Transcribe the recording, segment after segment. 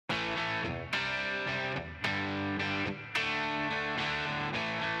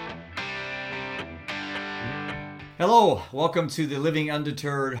Hello, welcome to the Living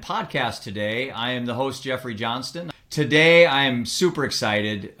Undeterred podcast today. I am the host, Jeffrey Johnston. Today, I am super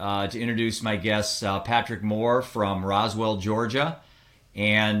excited to introduce my guest, Patrick Moore from Roswell, Georgia.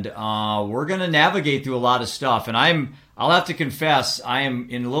 And we're going to navigate through a lot of stuff. And I'll have to confess, I am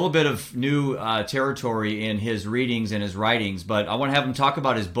in a little bit of new territory in his readings and his writings. But I want to have him talk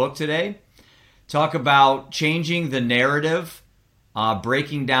about his book today. Talk about changing the narrative,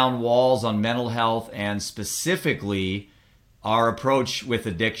 breaking down walls on mental health, and specifically our approach with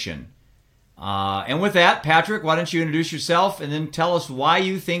addiction. And with that, Patrick, why don't you introduce yourself and then tell us why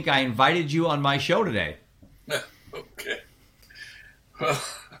you think I invited you on my show today? Okay.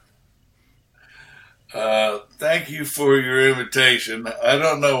 Well, thank you for your invitation. I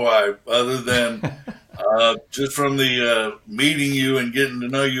don't know why, other than just from the meeting you and getting to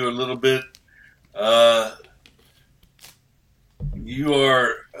know you a little bit. You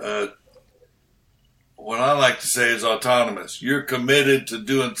are, what I like to say is autonomous. You're committed to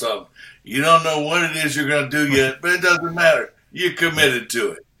doing something. You don't know what it is you're going to do yet, but it doesn't matter. You're committed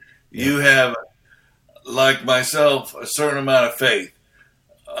to it. Yeah. You have, like myself, a certain amount of faith.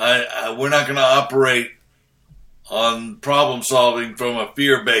 We're not going to operate on problem solving from a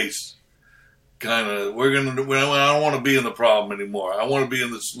fear base kind of. I don't want to be in the problem anymore. I want to be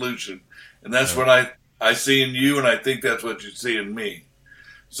in the solution, and that's what I see in you, and I think that's what you see in me.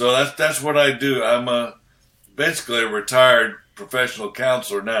 So that's what I do. I'm basically a retired professional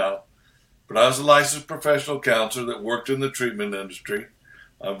counselor now, but I was a licensed professional counselor that worked in the treatment industry.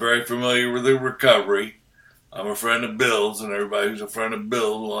 I'm very familiar with the recovery. I'm a friend of Bill's, and everybody who's a friend of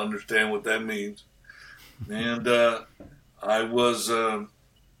Bill will understand what that means. And I was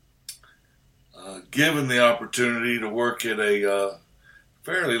given the opportunity to work at a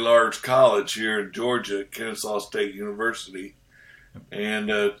fairly large college here in Georgia, Kennesaw State University, and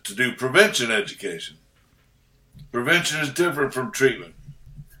to do prevention education. Prevention is different from treatment.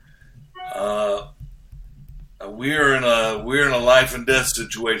 We're in a life and death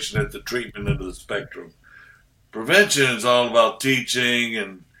situation at the treatment end of the spectrum. Prevention is all about teaching,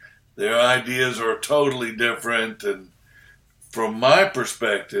 and their ideas are totally different, and from my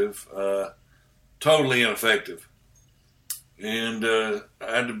perspective, totally ineffective. And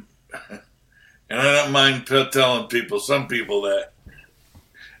I don't mind telling some people that,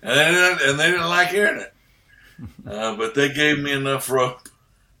 and they didn't like hearing it. But they gave me enough rope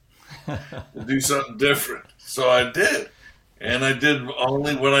to do something different, so I did, and I did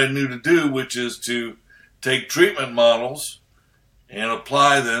only what I knew to do, which is to take treatment models and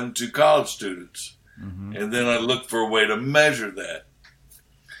apply them to college students, and then I looked for a way to measure that,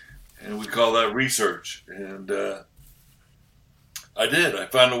 and we call that research, and I did. I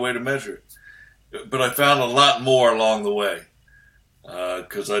found a way to measure it. But I found a lot more along the way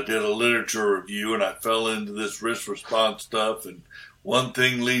because I did a literature review and I fell into this risk response stuff, and one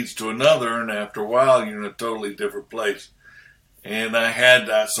thing leads to another, and after a while you're in a totally different place. And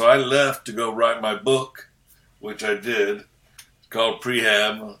so I left to go write my book, which I did. It's called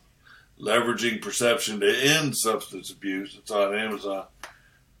Prehab, Leveraging Perception to End Substance Abuse. It's on Amazon.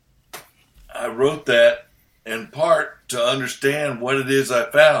 I wrote that in part to understand what it is I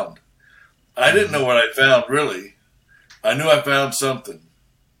found. I didn't know what I found, really. I knew I found something.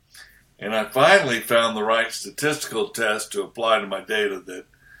 And I finally found the right statistical test to apply to my data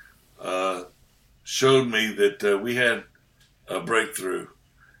that showed me that we had a breakthrough.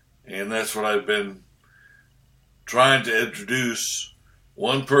 And that's what I've been trying to introduce,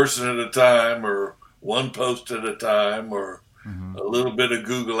 one person at a time, or one post at a time, or a little bit of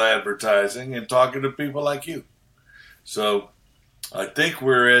Google advertising, and talking to people like you. So I think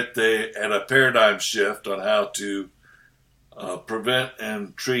we're at a paradigm shift on how to prevent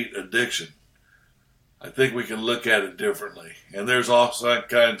and treat addiction. I think we can look at it differently, and there's all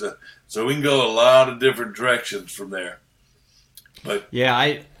kinds of, so we can go a lot of different directions from there. But yeah,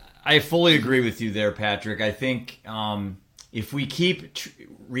 I fully agree with you there, Patrick. I think if we keep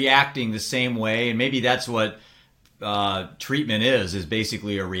reacting the same way, and maybe that's what treatment is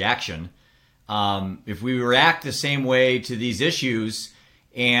basically a reaction. If we react the same way to these issues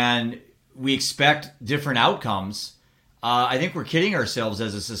and we expect different outcomes, I think we're kidding ourselves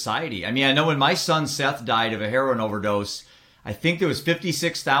as a society. I mean, I know when my son Seth died of a heroin overdose, I think there was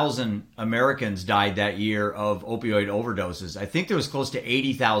 56,000 Americans died that year of opioid overdoses. I think there was close to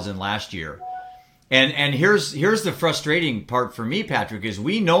 80,000 last year. And here's the frustrating part for me, Patrick, is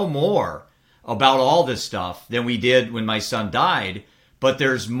we know more about all this stuff than we did when my son died, but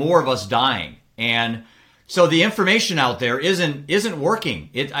there's more of us dying. And so the information out there isn't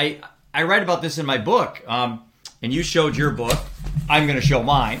working. I write about this in my book, and you showed your book. I'm going to show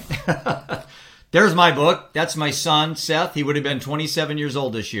mine. there's my book. That's my son, Seth. He would have been 27 years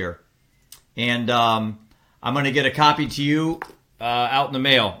old this year. And I'm going to get a copy to you out in the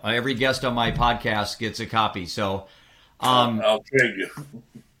mail. Every guest on my podcast gets a copy. So I'll trade you.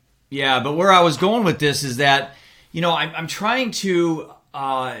 Yeah, but where I was going with this is that, I'm trying to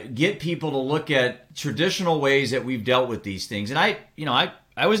get people to look at traditional ways that we've dealt with these things. And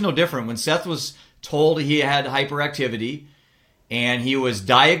I was no different. When Seth was told he had hyperactivity and he was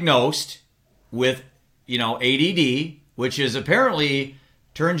diagnosed with, ADD, which is apparently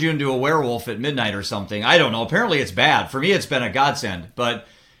turns you into a werewolf at midnight or something. I don't know. Apparently it's bad. For me, it's been a godsend. But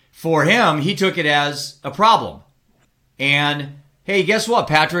for him, he took it as a problem. And hey, guess what,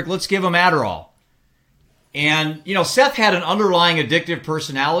 Patrick? Let's give him Adderall. And, Seth had an underlying addictive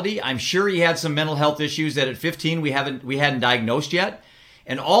personality. I'm sure he had some mental health issues that at 15 we hadn't diagnosed yet.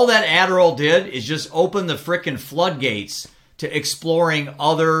 And all that Adderall did is just open the frickin' floodgates to exploring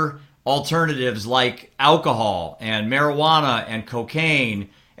other alternatives like alcohol and marijuana and cocaine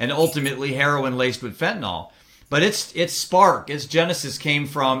and ultimately heroin laced with fentanyl. But its genesis came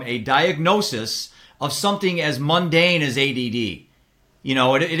from a diagnosis of something as mundane as ADD.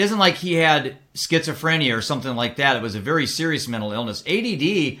 It isn't like he had schizophrenia or something like that. It was a very serious mental illness.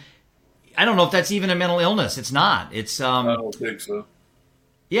 ADD, I don't know if that's even a mental illness. It's not. It's I don't think so.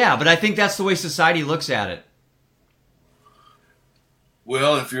 Yeah, but I think that's the way society looks at it.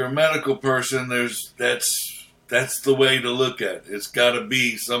 Well, if you're a medical person, that's the way to look at it. It's got to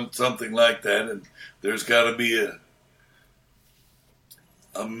be something like that, and there's got to be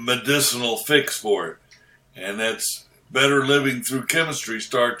a medicinal fix for it, and that's better living through chemistry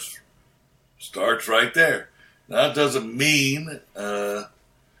starts right there. Now, that doesn't mean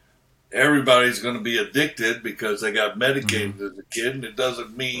everybody's going to be addicted because they got medicated as a kid, and it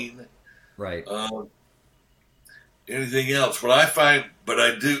doesn't mean right. Anything else. But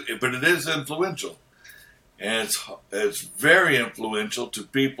it is influential, and it's very influential to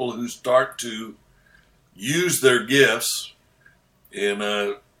people who start to use their gifts. And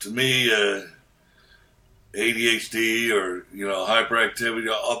to me, ADHD or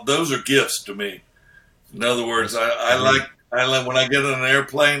hyperactivity, those are gifts to me. In other words, I like when I get on an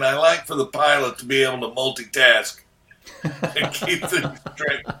airplane, I like for the pilot to be able to multitask and keep things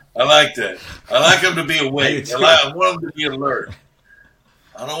straight. I like that. I like them to be awake. I want them to be alert.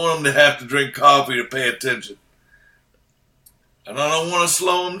 I don't want them to have to drink coffee to pay attention. And I don't want to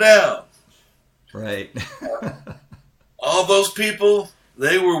slow them down. Right. All those people,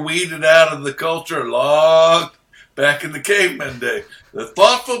 they were weeded out of the culture long back in the caveman day. The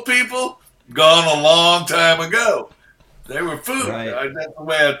thoughtful people, gone a long time ago. They were food. Right. That's the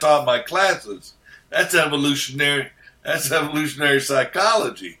way I taught my classes. That's evolutionary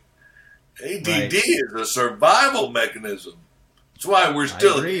psychology. ADD is a survival mechanism. That's why we're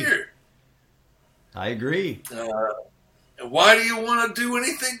still here. I agree. Why do you want to do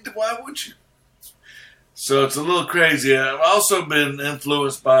anything? Why would you? So it's a little crazy. I've also been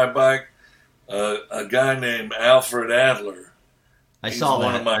influenced by a guy named Alfred Adler. He's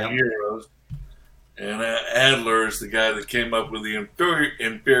one of my heroes. And Adler is the guy that came up with the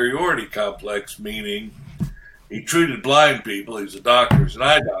inferiority complex, meaning he treated blind people. He's a doctor. He's an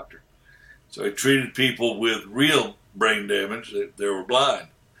eye doctor. So he treated people with real brain damage. They were blind.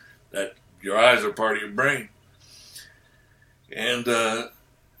 That your eyes are part of your brain. And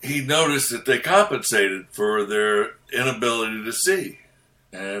he noticed that they compensated for their inability to see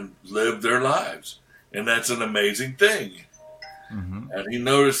and live their lives. And that's an amazing thing. Mm-hmm. And he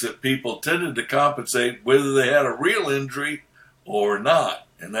noticed that people tended to compensate whether they had a real injury or not.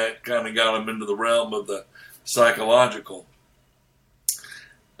 And that kind of got him into the realm of the psychological.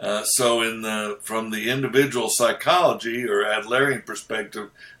 So from the individual psychology or Adlerian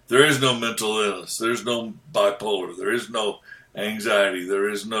perspective, there is no mental illness. There's no bipolar. There is no anxiety. There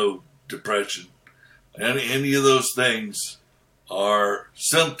is no depression. Any of those things are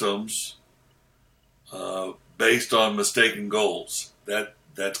symptoms based on mistaken goals.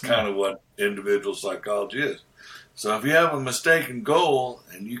 That's kind of what individual psychology is. So if you have a mistaken goal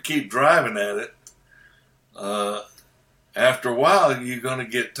and you keep driving at it, after a while you're going to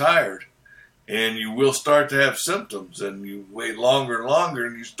get tired and you will start to have symptoms, and you wait longer and longer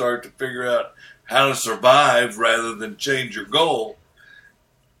and you start to figure out how to survive rather than change your goal.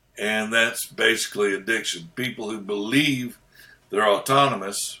 And that's basically addiction. People who believe they're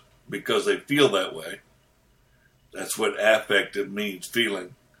autonomous because they feel that way. That's what affective means,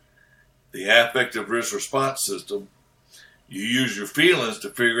 feeling. The affective risk response system, you use your feelings to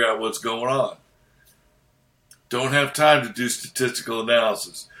figure out what's going on. Don't have time to do statistical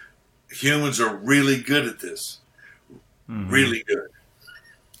analysis. Humans are really good at this. Mm-hmm. Really good.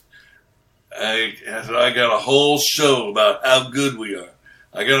 I got a whole show about how good we are.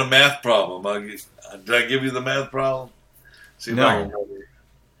 I got a math problem. Did I give you the math problem? See if I can remember.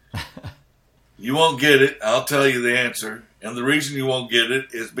 You won't get it. I'll tell you the answer. And the reason you won't get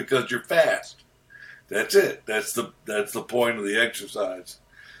it is because you're fast. That's it. That's the point of the exercise.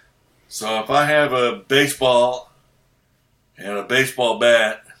 So if I have a baseball and a baseball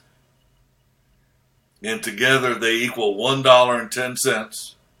bat, and together they equal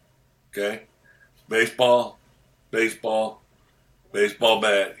 $1.10. Okay? Baseball, baseball, baseball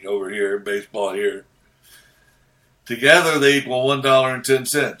bat over here, baseball here. Together they equal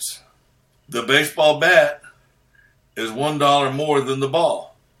 $1.10. The baseball bat is $1 more than the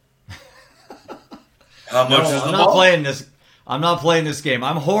ball. How much is the I'm ball? I'm not playing this game.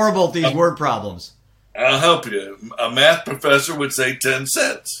 I'm horrible at these word problems. I'll help you. A math professor would say 10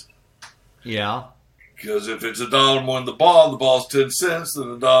 cents. Yeah. Because if it's $1 more than the ball's 10 cents,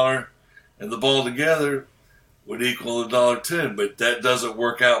 then $1 and the ball together would equal $1.10. But that doesn't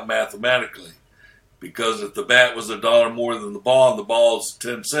work out mathematically. Because if the bat was $1 more than the ball and the ball's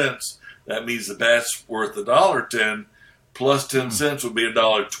 10 cents, that means the bat's worth $1.10 plus 10 cents would be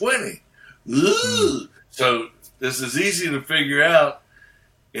 $1.20. Ooh. So this is easy to figure out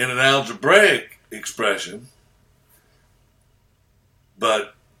in an algebraic expression,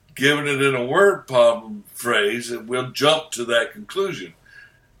 but given it in a word problem phrase, we'll jump to that conclusion.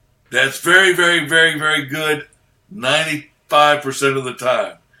 That's very, very, very, very good 95% of the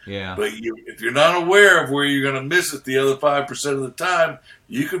time. Yeah. But if you're not aware of where you're going to miss it the other 5% of the time,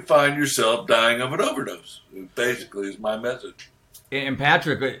 you can find yourself dying of an overdose. Basically, is my message. And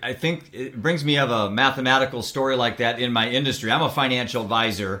Patrick, I think it brings me of a mathematical story like that in my industry. I'm a financial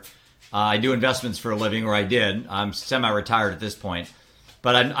advisor. I do investments for a living, or I did. I'm semi-retired at this point.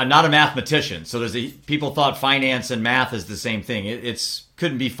 But I'm not a mathematician. So people thought finance and math is the same thing. It's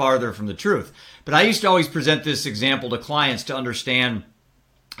couldn't be farther from the truth. But I used to always present this example to clients to understand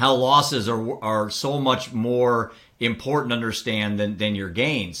how losses are so much more important to understand than your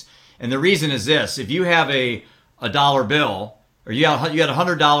gains. And the reason is this: if you have a dollar bill, or you had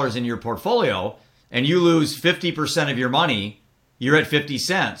 $100 in your portfolio, and you lose 50% of your money, you're at 50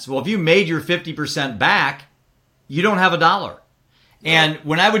 cents. Well, if you made your 50% back, you don't have $1. And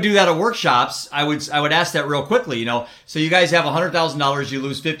when I would do that at workshops, I would ask that real quickly. So you guys have $100,000, you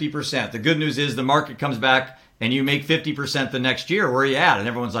lose 50%. The good news is the market comes back and you make 50% the next year. Where are you at? And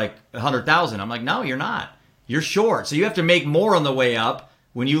everyone's like, 100,000. I'm like, no, you're not. You're short. So you have to make more on the way up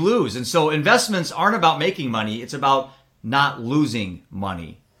when you lose. And so investments aren't about making money. It's about not losing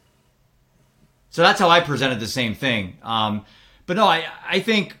money. So that's how I presented the same thing. But no, I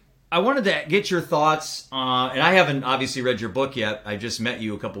think I wanted to get your thoughts, and I haven't obviously read your book yet. I just met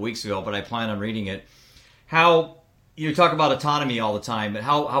you a couple weeks ago, but I plan on reading it. How you talk about autonomy all the time, but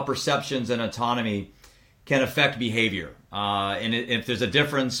how perceptions and autonomy can affect behavior, and if there's a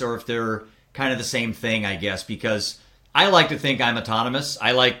difference or if they're kind of the same thing, I guess, because I like to think I'm autonomous.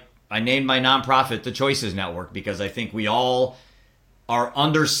 I named my nonprofit the Choices Network because I think we all are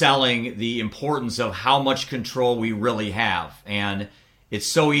underselling the importance of how much control we really have. And it's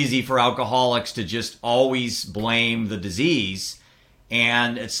so easy for alcoholics to just always blame the disease.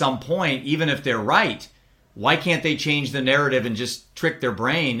 And at some point, even if they're right, why can't they change the narrative and just trick their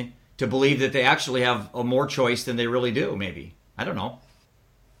brain to believe that they actually have a more choice than they really do, maybe? I don't know.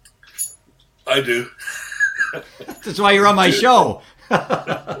 I do. That's why you're on my show.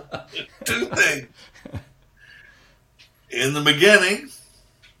 Two things. In the beginning,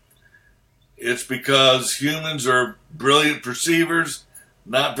 it's because humans are brilliant perceivers,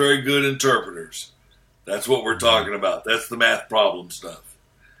 not very good interpreters. That's what we're talking about. That's the math problem stuff.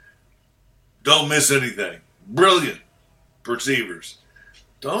 Don't miss anything. Brilliant perceivers.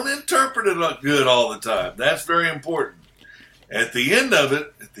 Don't interpret it good all the time. That's very important. At the end of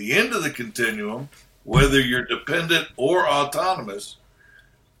it, at the end of the continuum, whether you're dependent or autonomous,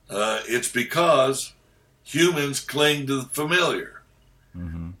 it's because humans cling to the familiar.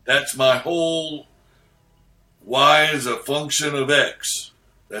 Mm-hmm. That's my whole y is a function of x.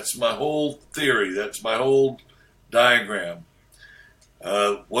 That's my whole theory. That's my whole diagram.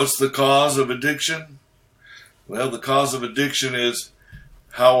 What's the cause of addiction? Well, the cause of addiction is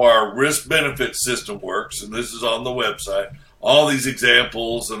how our risk-benefit system works, and this is on the website. All these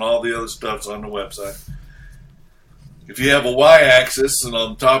examples and all the other stuff's on the website. If you have a y-axis, and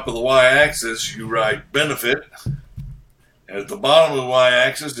on top of the y-axis you write benefit, and at the bottom of the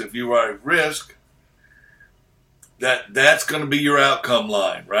y-axis, if you write risk, that's going to be your outcome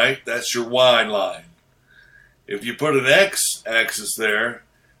line, right? That's your y line. If you put an x-axis there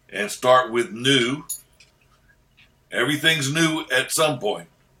and start with new, everything's new at some point.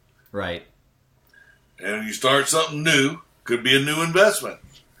 Right. and you start something new. Could be a new investment.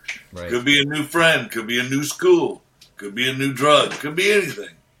 Right. Could be a new friend. Could be a new school. Could be a new drug. Could be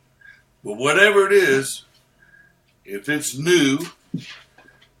anything. But whatever it is, if it's new,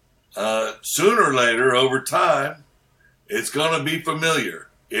 sooner or later, over time, it's going to be familiar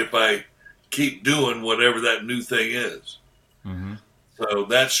if I keep doing whatever that new thing is. Mm-hmm. So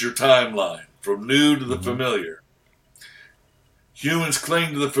that's your timeline, from new to the familiar. Humans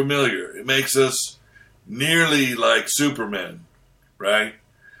cling to the familiar. It makes us nearly like Superman, right?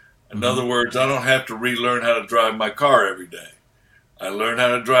 In other words, I don't have to relearn how to drive my car every day. I learned how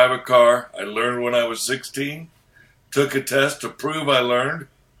to drive a car. I learned when I was 16, took a test to prove I learned,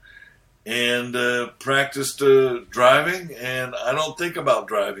 and practiced driving, and I don't think about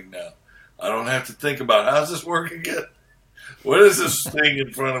driving now. I don't have to think about, how's this work again? What is this thing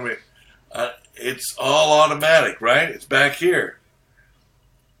in front of me? It's all automatic, right? It's back here.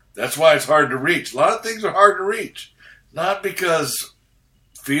 That's why it's hard to reach. A lot of things are hard to reach. Not because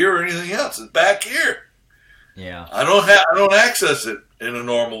fear or anything else. It's back here. Yeah. I don't access it in a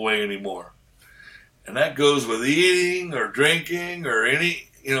normal way anymore. And that goes with eating or drinking or any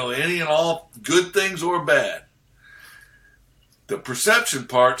and all good things or bad. The perception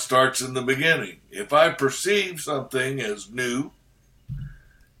part starts in the beginning. If I perceive something as new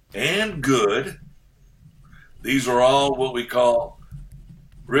and good, these are all what we call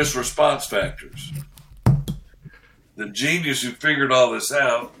risk response factors. The genius who figured all this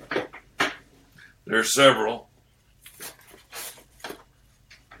out, there are several,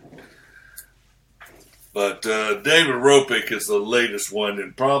 but David Ropick is the latest one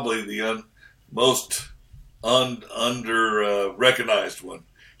and probably the most under recognized one.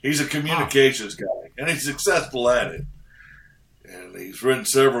 He's a communications guy, and he's successful at it. And he's written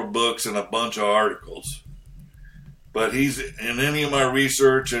several books and a bunch of articles. But he's in any of my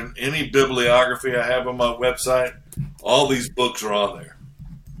research and any bibliography I have on my website, all these books are on there.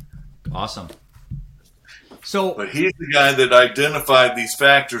 Awesome. But he's the guy that identified these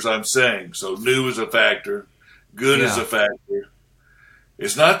factors I'm saying. So new is a factor, good is a factor.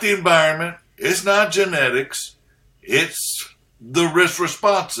 It's not the environment. It's not genetics. It's the risk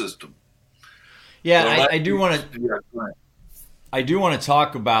response system. Yeah, So I do want to. I do want to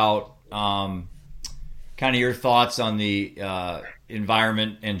talk about kind of your thoughts on the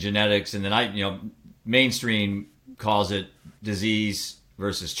environment and genetics, and then mainstream calls it disease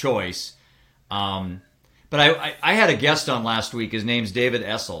versus choice. But I had a guest on last week. His name's David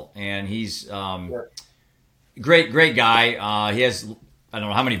Essel, and he's great guy. He has, I don't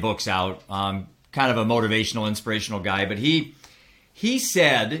know how many books out. Kind of a motivational, inspirational guy. But he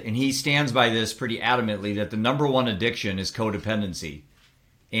said, and he stands by this pretty adamantly, that the number one addiction is codependency.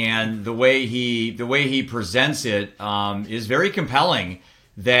 And the way he presents it is very compelling.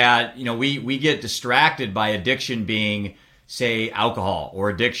 That we get distracted by addiction being, say, alcohol, or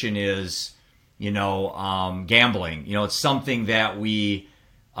addiction is gambling. It's something that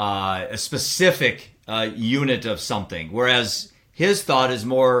a specific unit of something. Whereas his thought is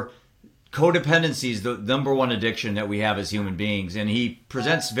more codependency is the number one addiction that we have as human beings, and he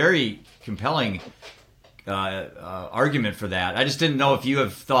presents very compelling argument for that. I just didn't know if you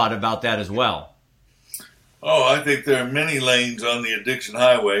have thought about that as well. Oh, I think there are many lanes on the addiction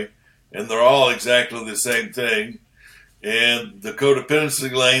highway, and they're all exactly the same thing. And the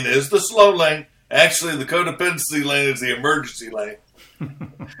codependency lane is the slow lane. Actually, the codependency lane is the emergency lane.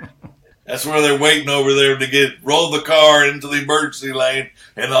 That's where they're waiting over there to roll the car into the emergency lane,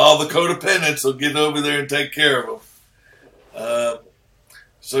 and all the codependents will get over there and take care of them.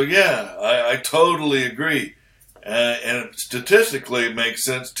 So yeah, I totally agree. And statistically, it makes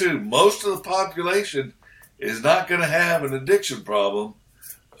sense too. Most of the population is not going to have an addiction problem,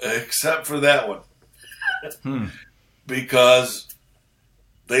 except for that one. Because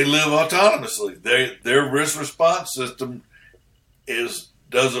they live autonomously. Their risk response system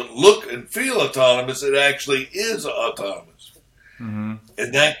doesn't look and feel autonomous. It actually is autonomous. Mm-hmm.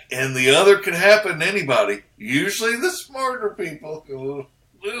 And the other can happen to anybody. Usually the smarter people,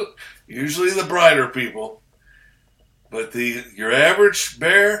 usually the brighter people. But your average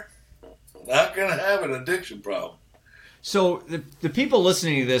bear, not going to have an addiction problem. So the people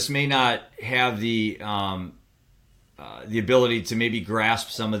listening to this may not have the ability to maybe grasp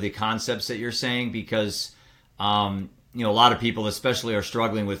some of the concepts that you're saying, because a lot of people especially are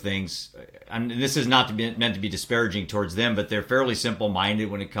struggling with things, and this is not meant to be disparaging towards them, but they're fairly simple-minded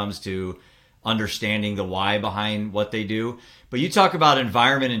when it comes to understanding the why behind what they do. But you talk about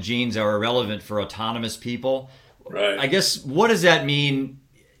environment and genes are irrelevant for autonomous people. Right. I guess, what does that mean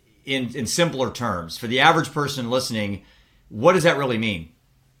in simpler terms? For the average person listening, what does that really mean?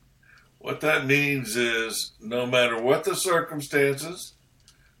 What that means is no matter what the circumstances,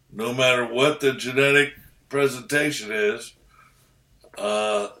 no matter what the genetic presentation is,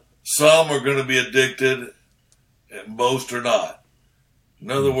 some are going to be addicted and most are not. In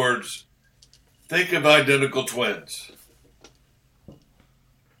other words, think of identical twins.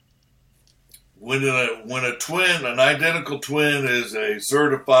 When an identical twin is a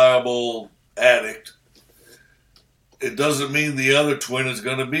certifiable addict, it doesn't mean the other twin is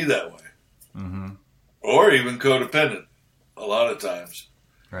going to be that way. Mm-hmm. Or even codependent a lot of times.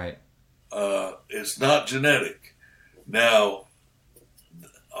 Right. It's not genetic. Now,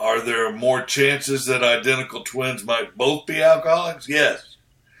 are there more chances that identical twins might both be alcoholics? Yes.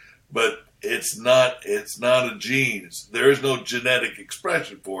 But it's not a gene. There is no genetic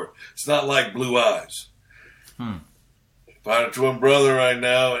expression for it. It's not like blue eyes. If I had a twin brother right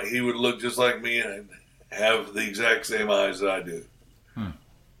now, he would look just like me and have the exact same eyes that I do.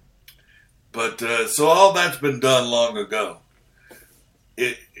 But so all that's been done long ago.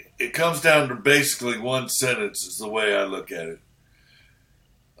 It comes down to basically one sentence is the way I look at it.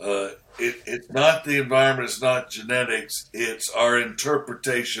 It's not the environment, it's not genetics, it's our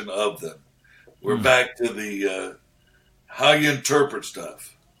interpretation of them. We're back to the how you interpret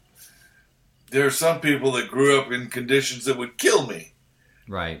stuff. There are some people that grew up in conditions that would kill me.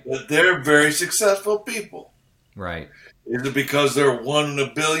 Right. But they're very successful people. Right. Is it because they're 1 in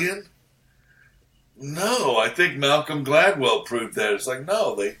a billion? No, I think Malcolm Gladwell proved that. It's like,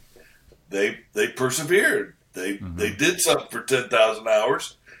 no, they persevered. They did something for 10,000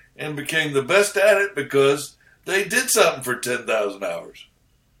 hours and became the best at it because they did something for 10,000 hours.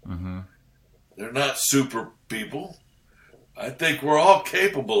 Mm-hmm. They're not super people. I think we're all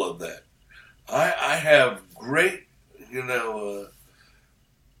capable of that. I have great,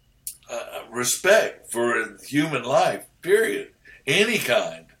 respect for human life, period. Any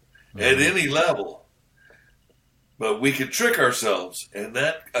kind, at any level. But we can trick ourselves, and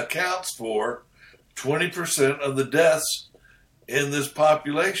that accounts for 20% of the deaths in this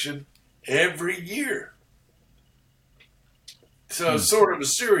population every year. So it's sort of a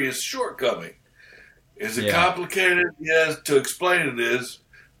serious shortcoming. Is it complicated? Yes, to explain it is.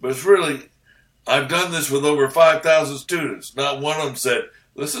 But it's really, I've done this with over 5,000 students. Not one of them said,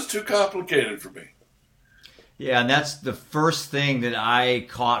 this is too complicated for me. Yeah, and that's the first thing that I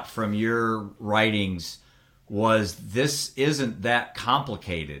caught from your writings was this isn't that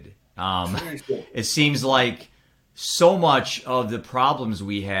complicated. It seems like so much of the problems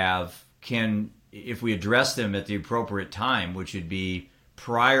we have can, if we address them at the appropriate time, which would be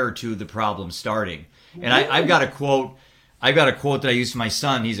prior to the problem starting. And I've got a quote that I use for my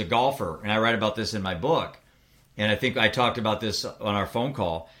son. He's a golfer, and I write about this in my book. And I think I talked about this on our phone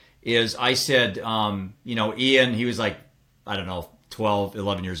call. Is I said, Ian, he was like, 12,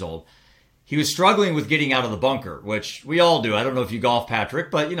 11 years old. He was struggling with getting out of the bunker, which we all do. I don't know if you golf,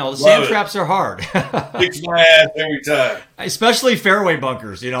 Patrick, but, the sand traps are hard. Kicks my ass every time. Especially fairway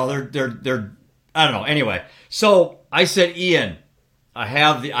bunkers. They're I don't know. Anyway, so I said, Ian, I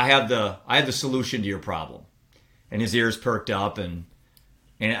have the solution to your problem. And his ears perked up, and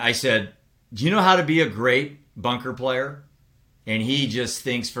I said, do you know how to be a great bunker player? And he just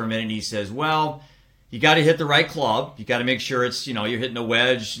thinks for a minute, and he says, well, you got to hit the right club. You got to make sure it's, you're hitting a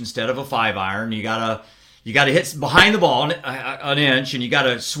wedge instead of a 5-iron. You got to hit behind the ball an inch, and you got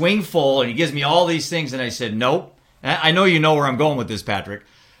to swing full. And he gives me all these things, and I said, nope. I know you know where I'm going with this, Patrick.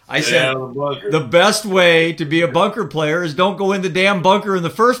 I said, the best way to be a bunker player is don't go in the damn bunker in the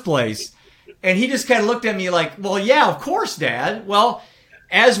first place. And he just kind of looked at me like, well, yeah, of course, Dad. Well,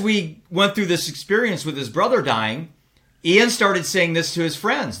 as we went through this experience with his brother dying, Ian started saying this to his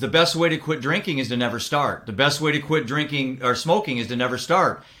friends. The best way to quit drinking is to never start. The best way to quit drinking or smoking is to never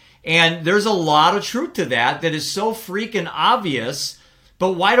start. And there's a lot of truth to that is so freaking obvious.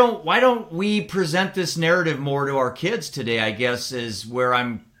 But why don't we present this narrative more to our kids today, I guess, is where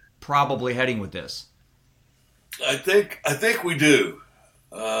I'm probably heading with this. I think we do.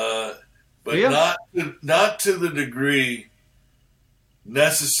 But not to the degree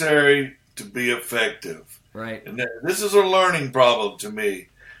necessary to be effective. Right. And this is a learning problem to me.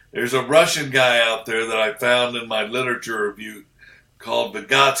 There's a Russian guy out there that I found in my literature review called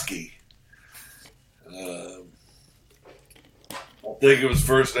Vygotsky. I'll think of his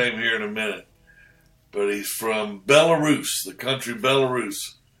first name here in a minute. But he's from Belarus, the country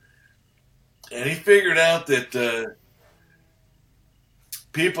Belarus. And he figured out that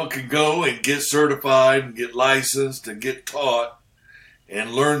people can go and get certified and get licensed and get taught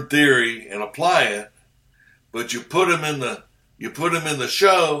and learn theory and apply it. But you put them in the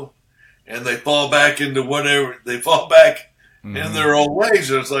show, and they fall back into whatever they fall back in their old ways.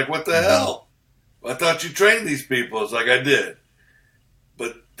 And it's like, what the hell? I thought you trained these people. It's like, I did.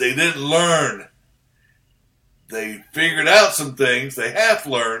 But they didn't learn. They figured out some things. They half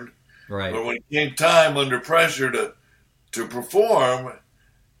learned. Right. But when it came time under pressure to perform,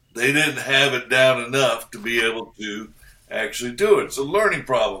 they didn't have it down enough to be able to actually do it. It's a learning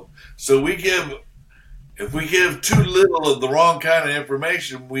problem. So if we give too little of the wrong kind of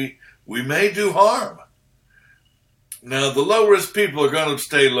information, we may do harm. Now, the low-risk people are going to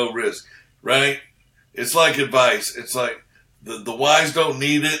stay low risk, right? It's like advice. It's like the wise don't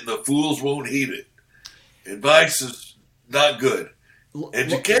need it, and the fools won't heed it. Advice is not good.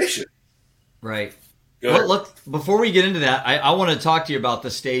 Education. Right. Well, look, before we get into that, I want to talk to you about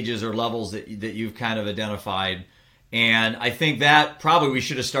the stages or levels that you've kind of identified. And I think that probably we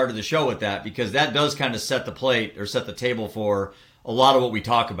should have started the show with that, because that does kind of set the plate or set the table for a lot of what we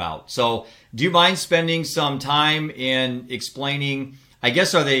talk about. So do you mind spending some time in explaining, I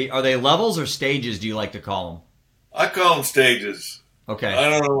guess, are they levels or stages, do you like to call them? I call them stages. Okay. I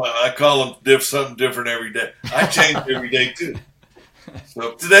don't know. I call them something different every day. I change every day too.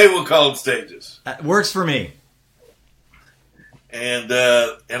 So today we'll call them stages. That works for me. And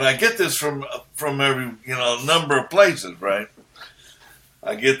I get this from every number of places, right?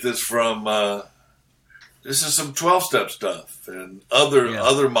 I get this from this is some 12-step stuff and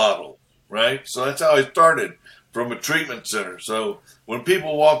other models, right? So that's how I started, from a treatment center. So when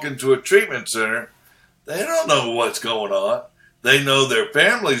people walk into a treatment center, they don't know what's going on. They know their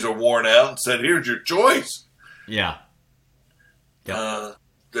families are worn out and said, "Here's your choice." Yeah. Yep.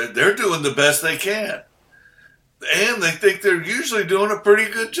 They're doing the best they can. And they think they're usually doing a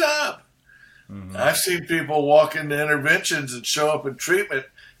pretty good job. Mm-hmm. I've seen people walk into interventions and show up in treatment.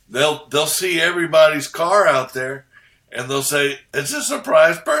 They'll see everybody's car out there, and they'll say, "It's a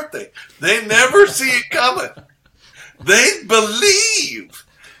surprise birthday." They never see it coming. They believe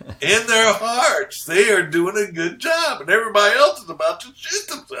in their hearts they are doing a good job, and everybody else is about to shoot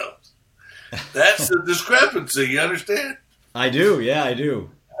themselves. That's the discrepancy. You understand? I do. Yeah, I do.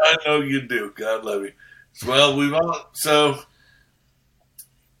 I know you do. God love you. Well, so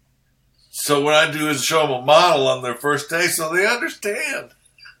what I do is show them a model on their first day, so they understand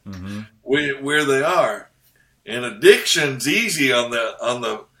where they are. And addiction's easy on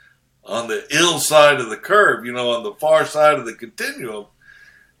the ill side of the curve, on the far side of the continuum.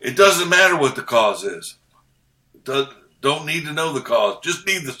 It doesn't matter what the cause is. Don't need to know the cause. Just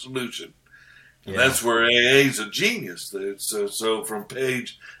need the solution. And that's where AA is a genius. So from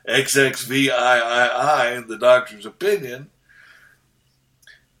page XXVIII in the doctor's opinion,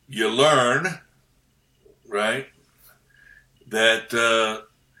 you learn, right, that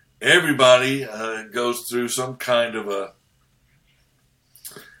everybody goes through some kind of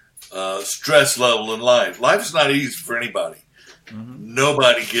a stress level in life. Life is not easy for anybody. Mm-hmm.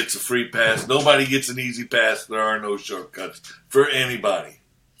 Nobody gets a free pass. Nobody gets an easy pass. There are no shortcuts for anybody.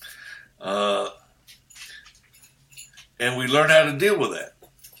 And we learn how to deal with that.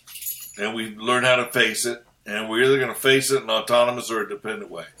 And we learn how to face it. And we're either going to face it in an autonomous or a dependent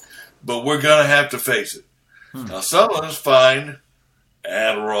way. But we're going to have to face it. Now, some of us find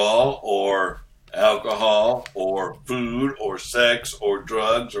Adderall or alcohol or food or sex or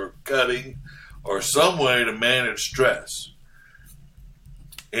drugs or cutting or some way to manage stress.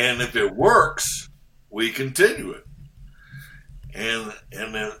 And if it works, we continue it. And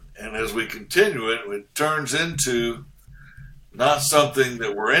as we continue it, it turns into not something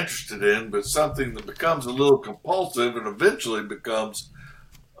that we're interested in, but something that becomes a little compulsive and eventually becomes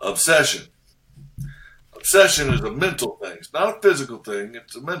obsession. Obsession is a mental thing. It's not a physical thing.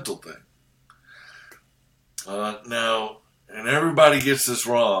 It's a mental thing. Now, and everybody gets this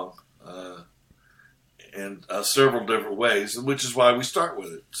wrong in several different ways, which is why we start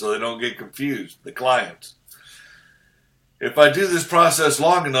with it, so they don't get confused, the clients. If I do this process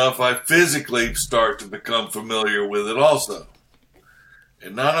long enough, I physically start to become familiar with it also.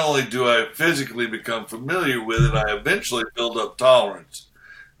 And not only do I physically become familiar with it, I eventually build up tolerance.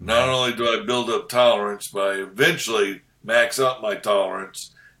 Not only do I build up tolerance, but I eventually max up my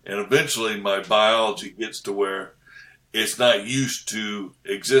tolerance, and eventually my biology gets to where it's not used to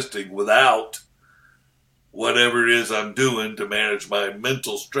existing without whatever it is I'm doing to manage my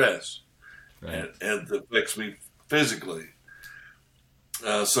mental stress. Right. And it affects me physically.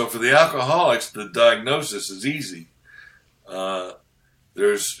 So for the alcoholics, the diagnosis is easy.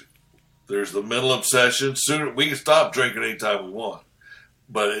 There's the mental obsession. Sooner we can stop drinking anytime we want,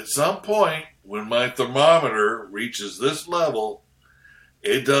 but at some point when my thermometer reaches this level,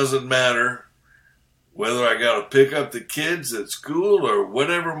 it doesn't matter whether I got to pick up the kids at school or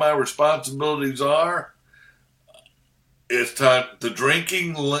whatever my responsibilities are. it's time,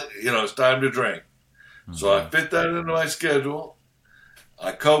 it's time to drink. Mm-hmm. So I fit that into my schedule.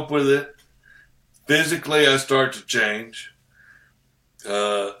 I cope with it. Physically, I start to change.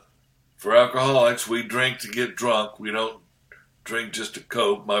 For alcoholics, we drink to get drunk. We don't drink just to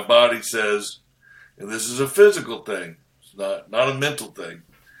cope. My body says, and this is a physical thing. It's not a mental thing.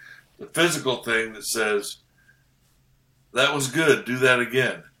 The physical thing that says, that was good, do that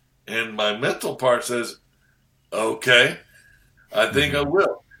again. And my mental part says, okay, I think I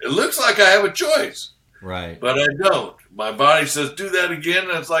will. It looks like I have a choice. Right. But I don't. My body says, do that again.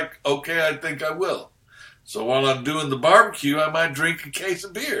 And it's like, okay, I think I will. So while I'm doing the barbecue, I might drink a case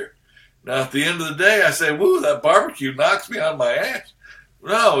of beer. Now, at the end of the day, I say, woo, that barbecue knocks me on my ass.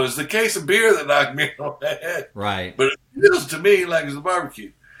 No, it's the case of beer that knocked me on my head. Right. But it feels to me like it's a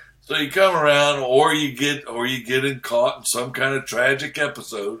barbecue. So you come around, or you get caught in some kind of tragic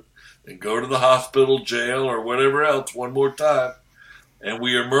episode and go to the hospital, jail, or whatever else one more time, and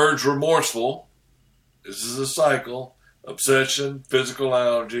we emerge remorseful. This is a cycle: obsession, physical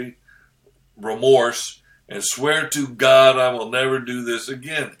allergy, remorse, and swear to God I will never do this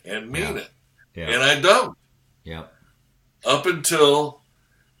again, and mean it. Yeah. And I don't. Yep. Up until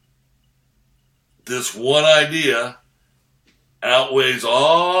this one idea outweighs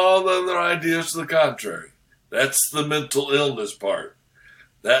all the other ideas to the contrary. That's the mental illness part.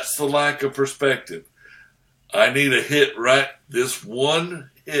 That's the lack of perspective. I need a hit right. This one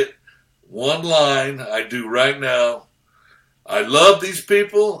hit, one line I do right now. I love these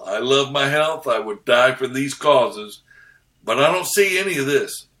people. I love my health. I would die for these causes. But I don't see any of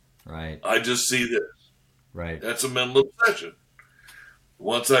this. Right. I just see this. Right. That's a mental obsession.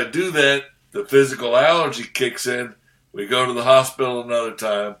 Once I do that, the physical allergy kicks in. We go to the hospital another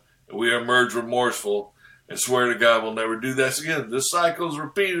time, and we emerge remorseful and swear to God we'll never do this again. This cycle is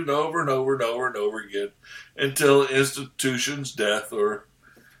repeated over and over and over and over again until institution's death or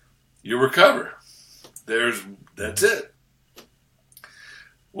you recover. That's it.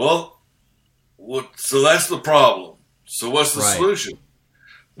 Well, so that's the problem. So what's the solution?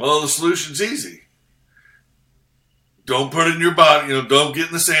 Well, the solution's easy. Don't put it in your body. Don't get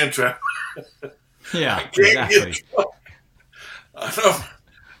in the sand trap. Yeah, exactly.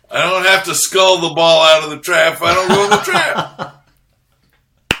 I don't have to scull the ball out of the trap if I don't go in the trap.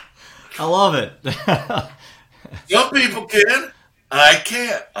 I love it. Some people can. I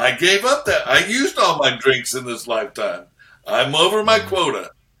can't. I gave up that. I used all my drinks in this lifetime. I'm over my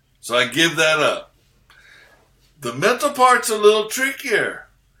quota. So I give that up. The mental part's a little trickier.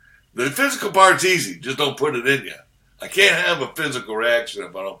 The physical part's easy. Just don't put it in you. I can't have a physical reaction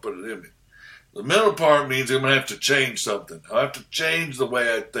if I don't put it in me. The mental part means I'm going to have to change something. I have to change the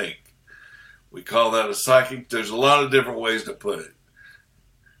way I think. We call that a psychic. There's a lot of different ways to put it.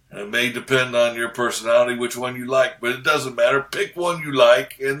 And it may depend on your personality, which one you like, but it doesn't matter. Pick one you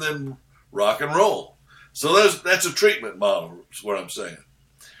like and then rock and roll. So that's a treatment model, is what I'm saying.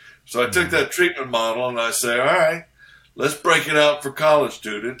 So I took that treatment model and I say, all right, let's break it out for college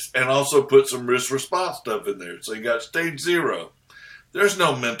students and also put some risk response stuff in there. So you got stage 0. There's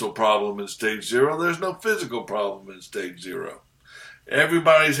no mental problem in stage 0. There's no physical problem in stage 0.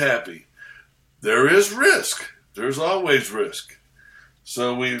 Everybody's happy. There is risk. There's always risk.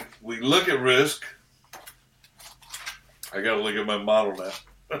 So we look at risk. I got to look at my model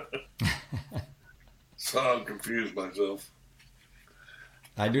now. So I don't confuse myself.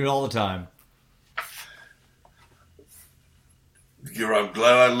 I do it all the time. I'm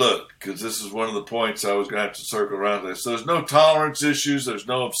glad I looked, because this is one of the points I was going to have to circle around this. So there's no tolerance issues. There's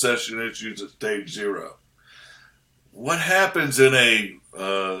no obsession issues at stage 0. What happens in a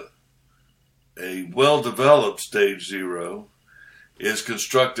well-developed stage 0 is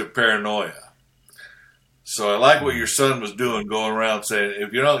constructive paranoia. So I like what your son was doing, going around saying,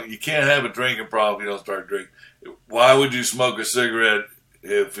 if you can't have a drinking problem if you don't start drinking. Why would you smoke a cigarette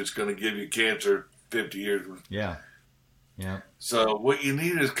if it's going to give you cancer 50 years? Yeah. Yeah. So what you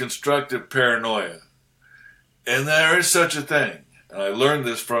need is constructive paranoia. And there is such a thing. And I learned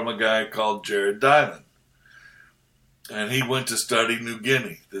this from a guy called Jared Diamond. And he went to study New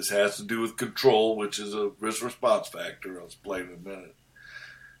Guinea. This has to do with control, which is a risk response factor. I'll explain in a minute.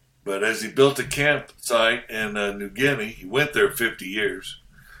 But as he built a campsite in New Guinea, he went there 50 years.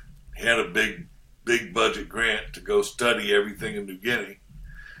 He had a big budget grant to go study everything in New Guinea.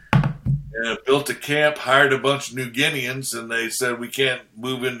 And built a camp, hired a bunch of New Guineans, and they said, we can't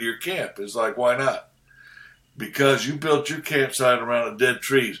move into your camp. It's like, why not? Because you built your campsite around the dead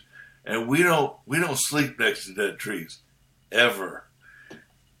trees. And we don't sleep next to dead trees. Ever.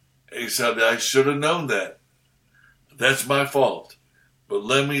 And he said, I should have known that. That's my fault. But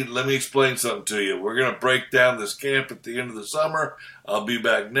let me explain something to you. We're going to break down this camp at the end of the summer. I'll be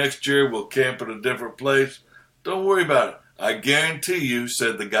back next year. We'll camp at a different place. Don't worry about it. I guarantee you,"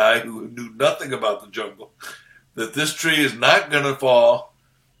 said the guy who knew nothing about the jungle, "that this tree is not going to fall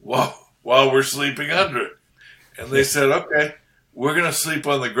while we're sleeping under it." And they said, "Okay, we're going to sleep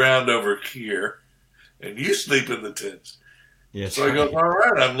on the ground over here, and you sleep in the tents." Yes, So I go, "All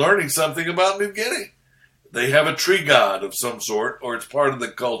right, I'm learning something about New Guinea. They have a tree god of some sort, or it's part of the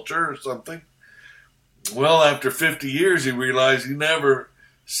culture or something." Well, after 50 years, he realized he never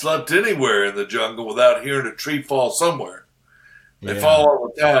slept anywhere in the jungle without hearing a tree fall somewhere. They fall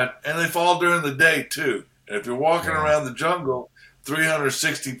all the time, and they fall during the day, too. And if you're walking around the jungle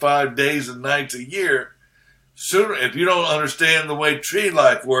 365 days and nights a year, sooner, if you don't understand the way tree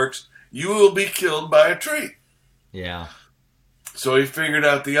life works, you will be killed by a tree. Yeah. So he figured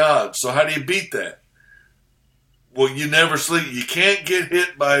out the odds. So how do you beat that? Well, you never sleep. You can't get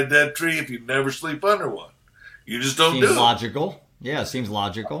hit by a dead tree if you never sleep under one. You just don't do it. Seems logical. Yeah, it seems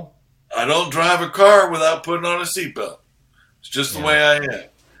logical. I don't drive a car without putting on a seatbelt. It's just the way I am.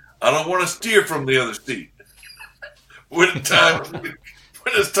 I don't want to steer from the other seat. When it's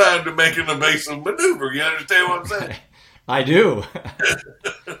time to make an evasive maneuver, you understand what I'm saying? I do.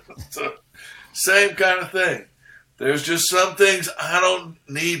 So, same kind of thing. There's just some things I don't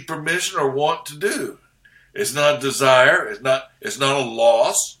need permission or want to do. It's not desire. It's not a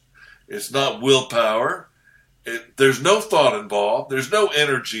loss. It's not willpower. There's no thought involved. There's no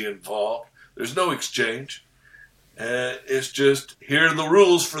energy involved. There's no exchange. It's just, here are the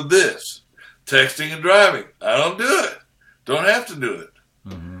rules for this. Texting and driving. I don't do it. Don't have to do it.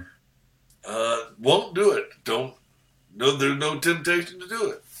 Mm-hmm. Won't do it. There's no temptation to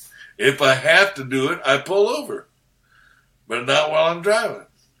do it. If I have to do it, I pull over. But not while I'm driving.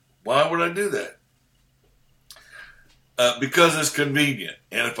 Why would I do that? Because it's convenient.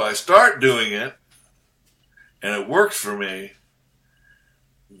 And if I start doing it, and it works for me,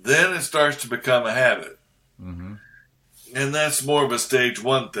 then it starts to become a habit. Mm-hmm. And that's more of a stage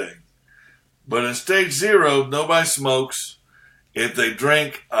 1 thing. But in stage 0, nobody smokes. If they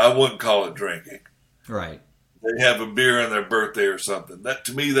drink, I wouldn't call it drinking. Right. They have a beer on their birthday or something. That,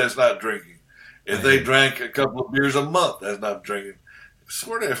 to me, that's not drinking. If they drank a couple of beers a month, that's not drinking.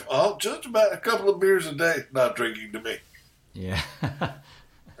 Sort of, just about a couple of beers a day, not drinking to me. Yeah.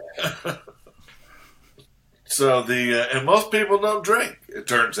 So and most people don't drink, it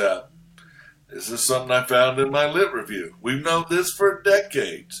turns out. This is something I found in my lit review. We've known this for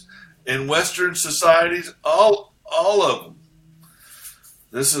decades. In Western societies, all of them.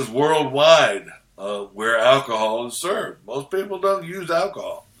 This is worldwide where alcohol is served. Most people don't use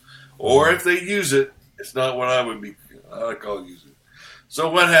alcohol. Or if they use it, it's not what I call use it.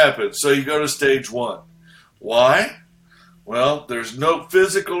 So what happens? So you go to stage 1. Why? Well, there's no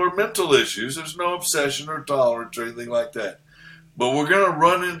physical or mental issues. There's no obsession or tolerance or anything like that. But we're going to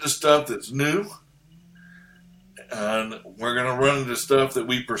run into stuff that's new. And we're going to run into stuff that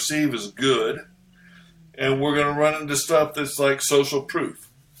we perceive as good. And we're going to run into stuff that's like social proof.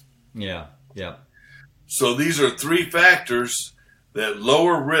 Yeah. Yeah. So these are 3 factors that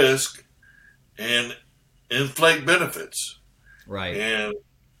lower risk and inflate benefits. Right. And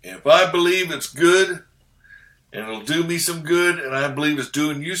if I believe it's good, and it'll do me some good, and I believe it's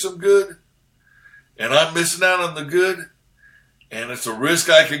doing you some good, and I'm missing out on the good, and it's a risk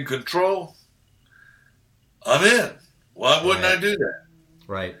I can control, I'm in. Why wouldn't I do that?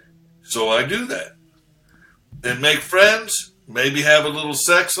 Right. So I do that. Then make friends, maybe have a little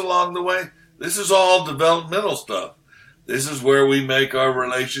sex along the way. This is all developmental stuff. This is where we make our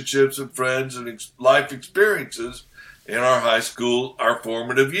relationships and friends and life experiences in our high school, our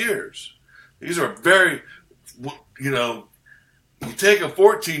formative years. These are very... you take a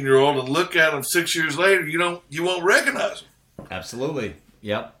 14-year-old and look at them 6 years later, you won't recognize them. Absolutely.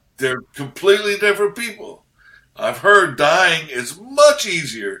 Yep. They're completely different people. I've heard dying is much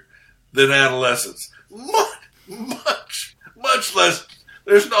easier than adolescence. Much less.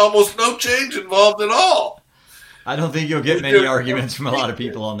 There's almost no change involved at all. I don't think you'll get many arguments from a lot of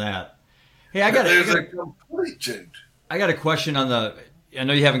people on that. Hey, There's a complete change. I got a question on I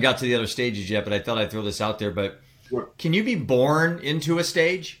know you haven't got to the other stages yet, but I thought I'd throw this out there. But can you be born into a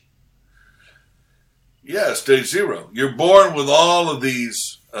stage? Yeah, stage 0. You're born with all of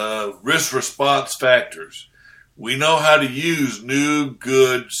these risk response factors. We know how to use new,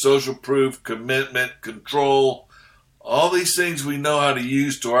 good, social proof, commitment, control. All these things we know how to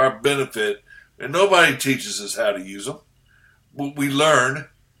use to our benefit, and nobody teaches us how to use them. We learn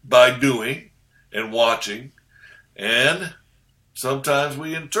by doing and watching, and sometimes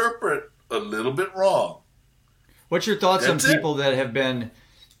we interpret a little bit wrong. What's your thoughts on That's it. people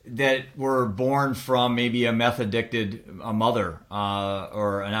that were born from maybe a meth addicted mother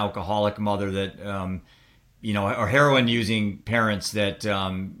or an alcoholic mother that or heroin using parents? That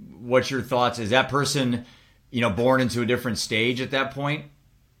what's your thoughts? Is that person born into a different stage at that point?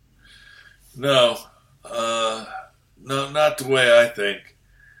 No, no, not the way I think.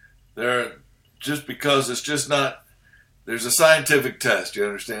 Just because it's just not. There's a scientific test. You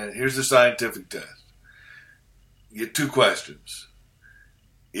understand? Here's the scientific test. You get two questions.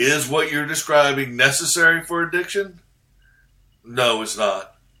 Is what you're describing necessary for addiction? No, it's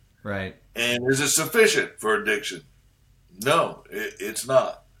not. Right. And is it sufficient for addiction? No, it's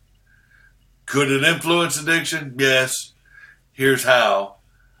not. Could it influence addiction? Yes. Here's how.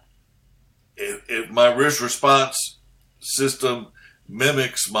 If my risk response system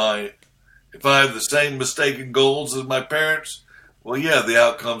mimics if I have the same mistaken goals as my parents, well, yeah, the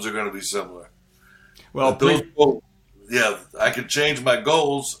outcomes are going to be similar. Well, I can change my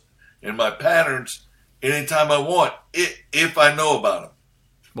goals and my patterns anytime I want if I know about them.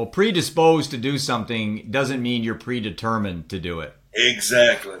 Well, predisposed to do something doesn't mean you're predetermined to do it.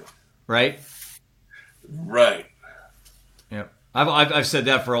 Exactly. Right? Right. Yep. I've said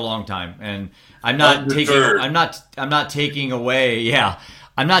that for a long time, and I'm not taking away. Yeah,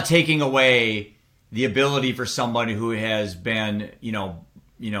 I'm not taking away the ability for somebody who has been,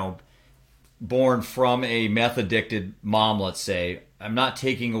 born from a meth addicted mom, let's say. I'm not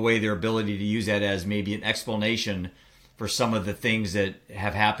taking away their ability to use that as maybe an explanation for some of the things that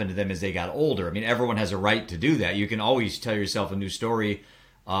have happened to them as they got older. I mean, everyone has a right to do that. You can always tell yourself a new story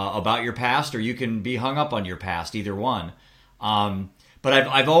about your past, or you can be hung up on your past, either one. But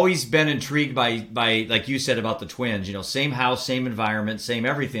I've always been intrigued by like you said about the twins, same house, same environment, same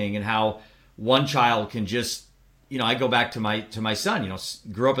everything, and how one child can just, I go back to my son,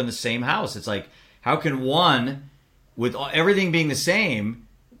 grew up in the same house. It's like, how can one, with everything being the same,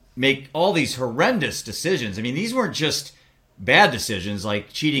 make all these horrendous decisions? I mean, these weren't just bad decisions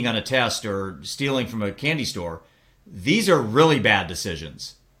like cheating on a test or stealing from a candy store. These are really bad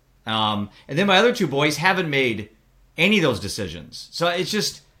decisions. And then my other two boys haven't made any of those decisions. So it's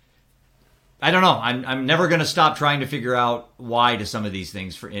just, I don't know. I'm never going to stop trying to figure out why to some of these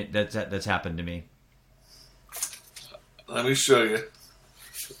things that's happened to me. Let me show you.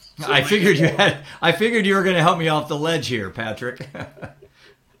 I figured you were going to help me off the ledge here, Patrick.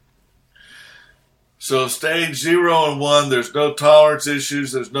 So stage 0 and 1, there's no tolerance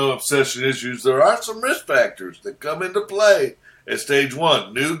issues, there's no obsession issues. There are some risk factors that come into play at stage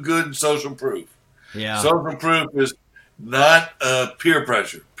 1, new, good, and social proof. Yeah. Social proof is not peer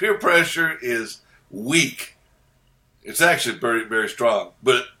pressure. Peer pressure is weak. It's actually very, very strong.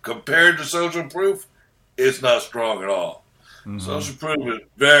 But compared to social proof, it's not strong at all. Mm-hmm. Social proof is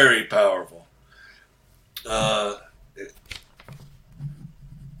very powerful.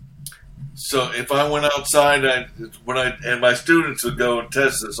 So if I went outside, and my students would go and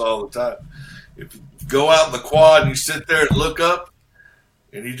test this all the time. If you go out in the quad and you sit there and look up,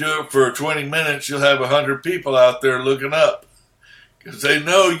 and you do it for 20 minutes, you'll have 100 people out there looking up because they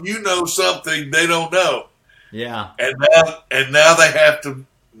know you know something they don't know. Yeah. And now they have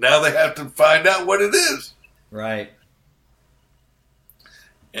to find out what it is. Right.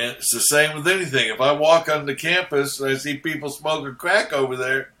 And it's the same with anything. If I walk on the campus and I see people smoking crack over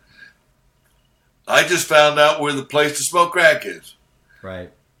there, I just found out where the place to smoke crack is. Right.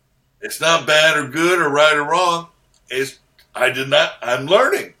 It's not bad or good or right or wrong. I'm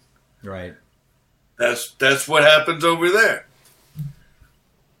learning. Right. That's what happens over there.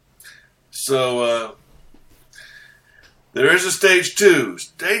 So there is a stage 2.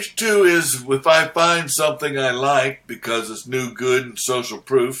 Stage 2 is if I find something I like because it's new, good, and social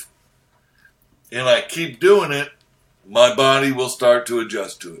proof, and I keep doing it, my body will start to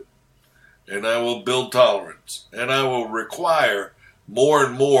adjust to it. And I will build tolerance. And I will require more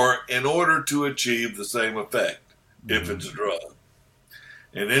and more in order to achieve the same effect, if it's a drug.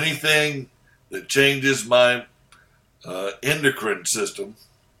 And anything that changes my endocrine system,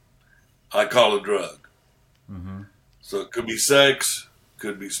 I call a drug. Mm-hmm. So it could be sex,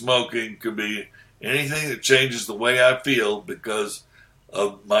 could be smoking, could be anything that changes the way I feel because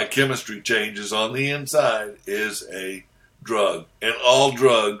of my chemistry changes on the inside is a drug. And all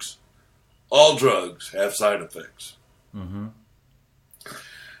drugs have side effects. Mm-hmm.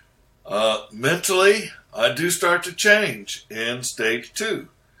 Mentally, I do start to change in stage 2.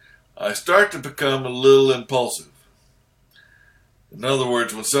 I start to become a little impulsive. In other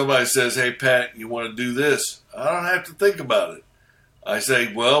words, when somebody says, "Hey, Pat, you want to do this?" I don't have to think about it. I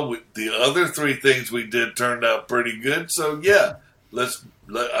say, well, the other 3 things we did turned out pretty good, so yeah,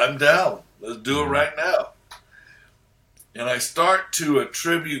 I'm down. Let's do it right now. and I start to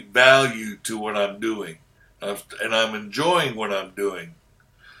attribute value to what I'm doing, and I'm enjoying what I'm doing.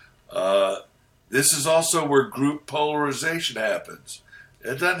 This is also where group polarization happens.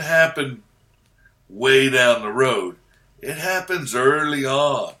 It doesn't happen way down the road. It happens early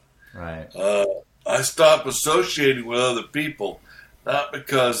on. Right. I stop associating with other people, not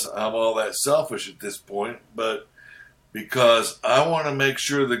because I'm all that selfish at this point, but because I want to make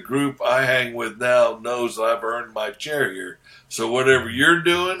sure the group I hang with now knows I've earned my chair here. So whatever you're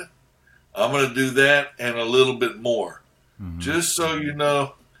doing, I'm going to do that and a little bit more. Mm-hmm. Just so you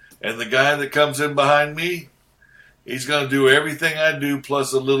know. And the guy that comes in behind me, he's going to do everything I do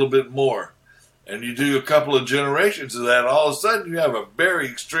plus a little bit more. And you do a couple of generations of that, all of a sudden you have a very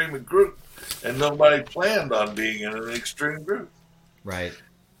extreme group. And nobody planned on being in an extreme group. Right.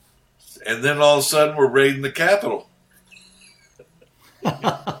 And then all of a sudden we're raiding the Capitol.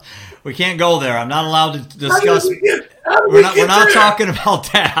 We can't go there. I'm not allowed to discuss. We're not talking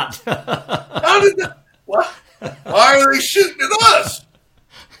about that. How did that? Why are they shooting at us?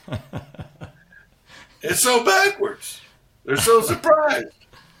 It's so backwards. They're so surprised.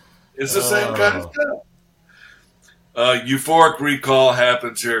 It's the same kind of stuff. Euphoric recall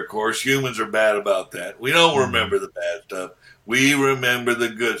happens here, of course. Humans are bad about that. We don't remember the bad stuff. We remember the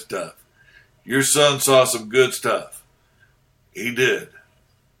good stuff. Your son saw some good stuff. He did.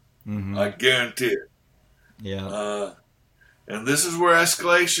 Mm-hmm. I guarantee it. Yeah. And this is where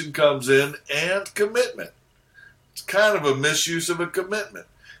escalation comes in and commitment. It's kind of a misuse of a commitment.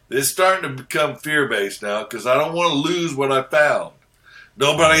 It's starting to become fear-based now because I don't want to lose what I found.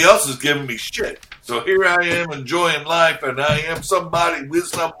 Nobody else is giving me shit. So here I am enjoying life, and I am somebody with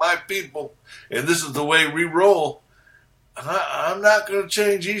some of my people, and this is the way we roll. I'm not going to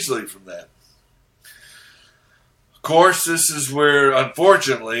change easily from that. Of course, this is where,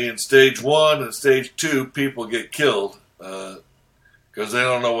 unfortunately, in stage 1 and stage 2, people get killed because they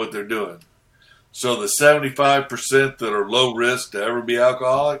don't know what they're doing. So the 75% that are low risk to ever be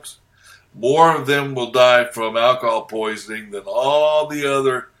alcoholics, more of them will die from alcohol poisoning than all the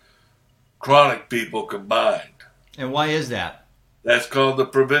other chronic people combined. And why is that? That's called the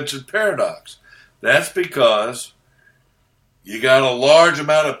prevention paradox. That's because you got a large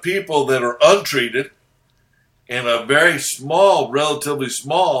amount of people that are untreated and a very small, relatively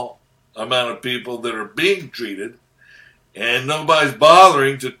small amount of people that are being treated, and nobody's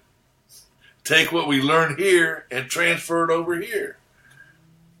bothering to take what we learn here and transfer it over here.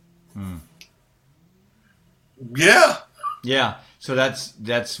 Yeah. Yeah. So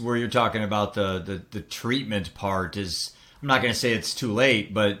that's where you're talking about the treatment part is, I'm not going to say it's too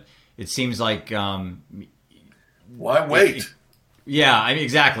late, but it seems like why wait? Yeah, I mean,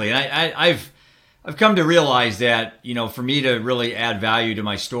 exactly. And I've come to realize that, you know, for me to really add value to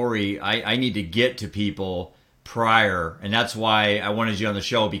my story, I need to get to people prior, and that's why I wanted you on the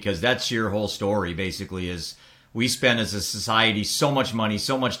show, because that's your whole story basically. Is we spend as a society so much money,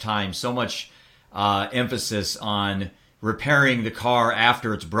 so much time, so much emphasis on repairing the car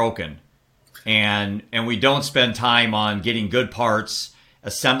after it's broken, and we don't spend time on getting good parts,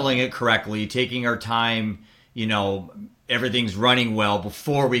 assembling it correctly, taking our time, you know, everything's running well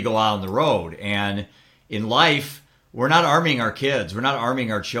before we go out on the road. And in life, we're not arming our kids, we're not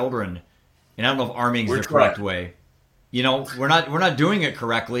arming our children, and I don't know if arming is the correct way. You know, we're not doing it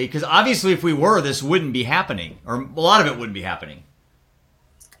correctly, because obviously if we were, this wouldn't be happening, or a lot of it wouldn't be happening.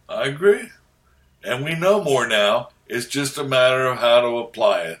 I agree. And we know more now. It's just a matter of how to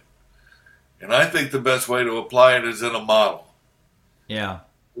apply it. And I think the best way to apply it is in a model. Yeah.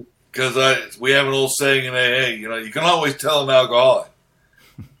 Because we have an old saying in AA, you know, you can always tell an alcoholic,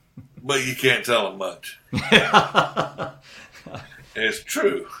 but you can't tell them much. It's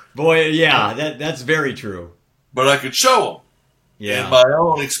true. Boy, yeah, that's very true. But I could show them in my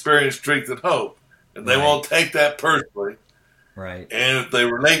own experience, strength, and hope. And they won't take that personally. Right. And if they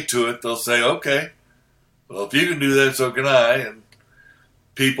relate to it, they'll say, okay, well, if you can do that, so can I. And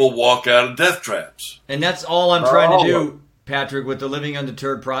people walk out of death traps. And that's all I'm trying to do, Patrick, with the Living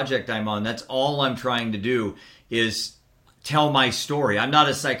Undeterred project I'm on. That's all I'm trying to do is tell my story. I'm not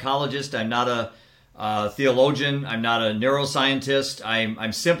a psychologist. I'm not a theologian. I'm not a neuroscientist.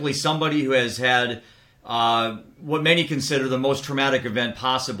 I'm simply somebody who has had what many consider the most traumatic event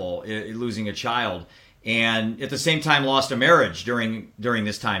possible, losing a child, and at the same time lost a marriage during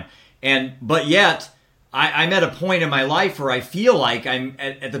this time. But yet, I'm at a point in my life where I feel like I'm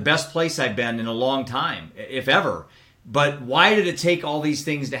at the best place I've been in a long time, if ever. But why did it take all these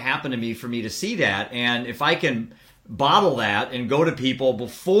things to happen to me for me to see that? And if I can bottle that and go to people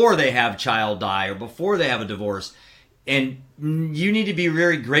before they have child die or before they have a divorce and you need to be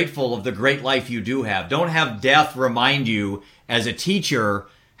very grateful of the great life you do have. Don't have death remind you as a teacher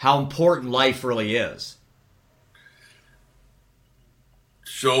how important life really is.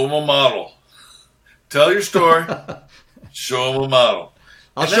 Show them a model. Tell your story. Show them a model.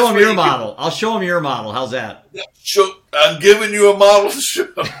 I'll show them your model. I'll show them your model. How's that? I'm giving you a model to show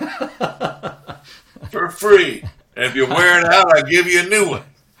for free. And if you wear it out, I'll give you a new one.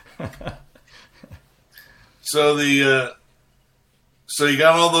 So so you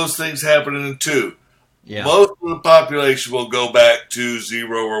got all those things happening in 2. Yeah. Most of the population will go back to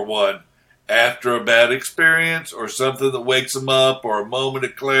 0 or 1 after a bad experience or something that wakes them up or a moment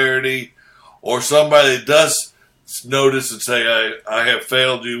of clarity or somebody that does notice and say, I have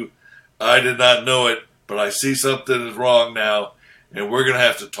failed you. I did not know it, but I see something is wrong now and we're going to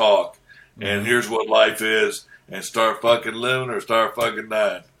have to talk. Mm-hmm. And here's what life is and start fucking living or start fucking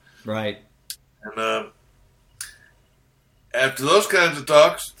dying. Right. And after those kinds of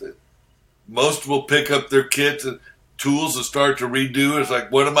talks, most will pick up their kits and tools and start to redo. It's like,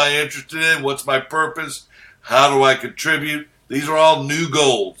 what am I interested in? What's my purpose? How do I contribute? These are all new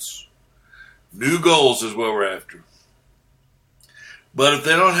goals. New goals is what we're after. But if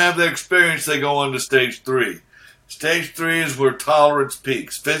they don't have the experience, they go on to stage 3. Stage 3 is where tolerance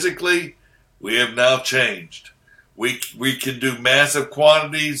peaks. Physically, we have now changed. We can do massive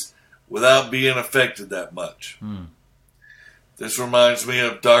quantities without being affected that much. This reminds me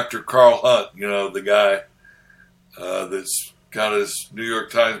of Dr. Carl Hunt, the guy that's got his New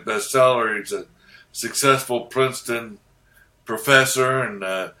York Times bestseller. He's a successful Princeton professor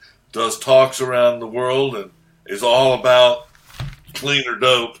and does talks around the world and is all about cleaner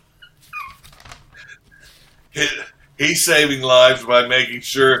dope. He's saving lives by making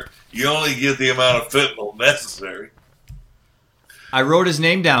sure you only get the amount of fentanyl necessary. I wrote his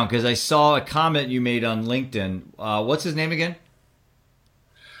name down because I saw a comment you made on LinkedIn. What's his name again?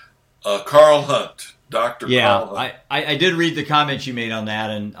 Carl Hunt, Dr. Yeah, Carl Hunt. I did read the comments you made on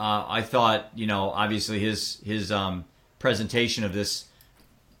that, and I thought, obviously his presentation of this,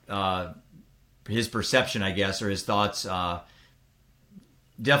 his perception, I guess, or his thoughts,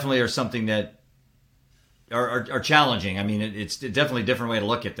 definitely are something that are challenging. I mean, it's definitely a different way to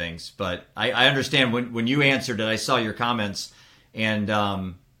look at things, but I understand when you answered it, I saw your comments, and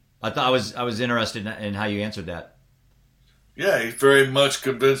I thought I was interested in how you answered that. Yeah, he's very much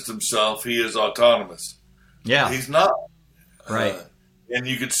convinced himself he is autonomous. Yeah. He's not. Right. And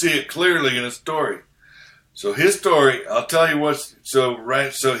you can see it clearly in his story. So his story, I'll tell you what's, so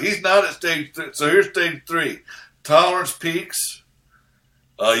he's not at stage 3. So here's stage 3. Tolerance peaks.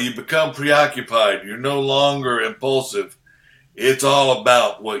 You become preoccupied. You're no longer impulsive. It's all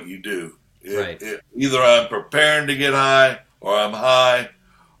about what you do. Either I'm preparing to get high, or I'm high,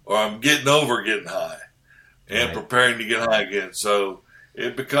 or I'm getting over getting high. And preparing to get high again. So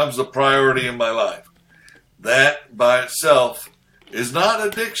it becomes a priority in my life. That by itself is not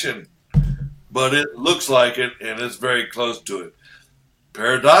addiction, but it looks like it and it's very close to it.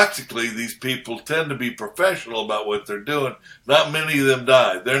 Paradoxically, these people tend to be professional about what they're doing. Not many of them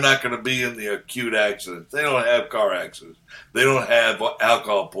die. They're not going to be in the acute accidents. They don't have car accidents. They don't have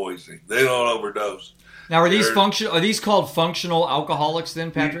alcohol poisoning. They don't overdose. Now, are these called functional alcoholics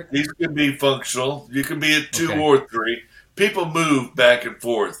then, Patrick? These can be functional. You can be at 2 or 3. People move back and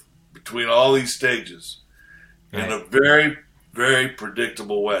forth between all these stages in a very, very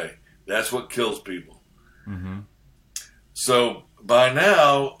predictable way. That's what kills people. Mm-hmm. So by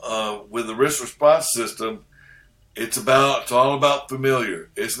now, with the risk response system, it's all about familiar.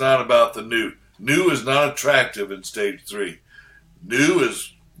 It's not about the new. New is not attractive in stage 3. New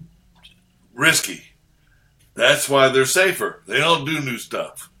is risky. That's why they're safer. They don't do new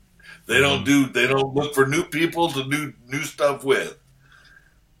stuff. They don't look for new people to do new stuff with.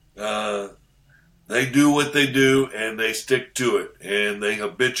 They do what they do and they stick to it and they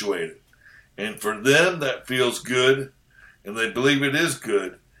habituate it. And for them, that feels good and they believe it is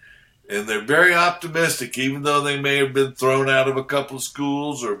good. And they're very optimistic, even though they may have been thrown out of a couple of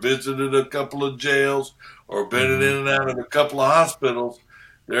schools or visited a couple of jails or been in and out of a couple of hospitals.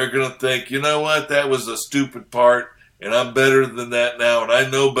 They're going to think, you know what, that was a stupid part, and I'm better than that now, and I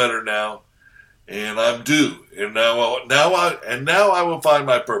know better now, and I'm due, and now I will find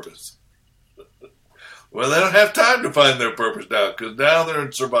my purpose. Well, they don't have time to find their purpose now, because now they're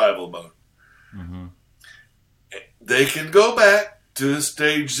in survival mode. Mm-hmm. They can go back to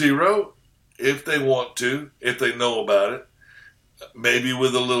stage 0 if they want to, if they know about it, maybe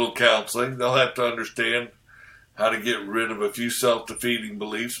with a little counseling. They'll have to understand how to get rid of a few self-defeating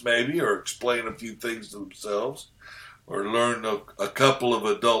beliefs maybe, or explain a few things to themselves, or learn a couple of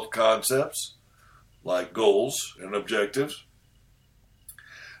adult concepts like goals and objectives.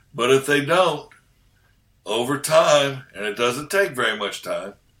 But if they don't, over time, and it doesn't take very much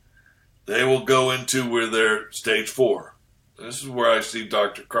time, they will go into where they're stage 4. This is where I see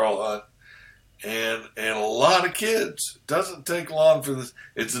Dr. Carl Hunt and a lot of kids. It doesn't take long for this.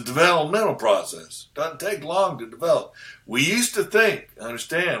 It's a developmental process. It doesn't take long to develop. We used to think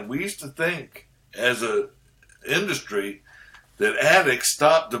as a industry that addicts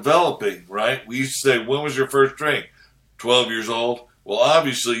stopped developing, right? We used to say, when was your first drink? 12 years old. Well,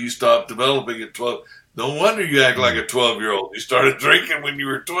 obviously you stopped developing at 12. No wonder you act like a 12-year-old. You started drinking when you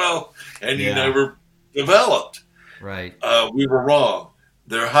were 12 and you never developed. Right. We were wrong.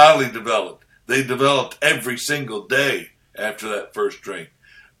 They're highly developed. They developed every single day after that first drink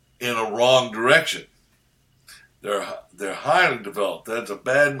in a wrong direction. They're highly developed. That's a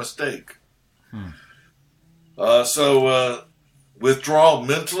bad mistake. So withdrawal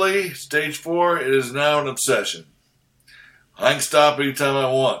mentally, stage 4, it is now an obsession. I can stop anytime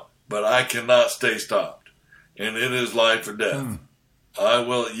I want, but I cannot stay stopped. And it is life or death.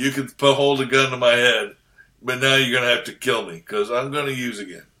 You can hold a gun to my head, but now you're going to have to kill me because I'm going to use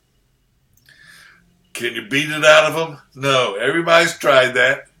again. Can you beat it out of them? No. Everybody's tried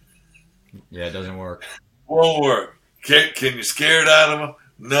that. Yeah, it doesn't work. Won't work. Can you scare it out of them?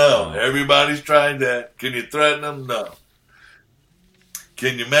 No. Everybody's tried that. Can you threaten them? No.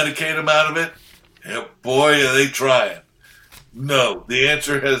 Can you medicate them out of it? Yeah, boy, are they trying. No. The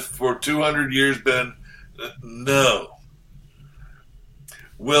answer has for 200 years been no.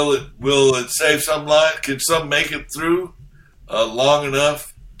 Will it save some life? Can some make it through long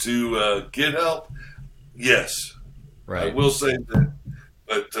enough to get help? Yes. Right. I will say that.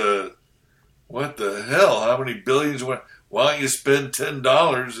 But what the hell? How many billions? Why don't you spend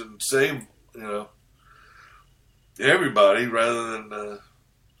 $10 and save, everybody rather than...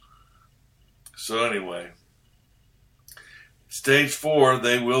 So anyway, stage 4,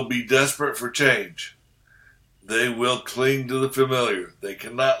 they will be desperate for change. They will cling to the familiar. They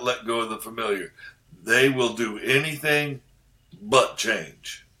cannot let go of the familiar. They will do anything but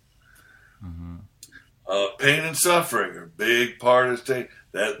change. Pain and suffering are a big part of stage.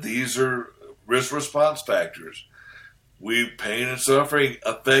 These are risk response factors. Pain and suffering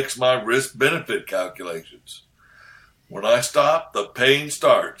affects my risk benefit calculations. When I stop, the pain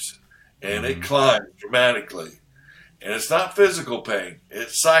starts and it climbs dramatically. And it's not physical pain,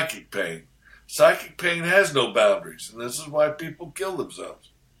 it's psychic pain. Psychic pain has no boundaries, and this is why people kill themselves.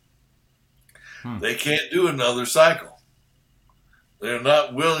 They can't do another cycle. They're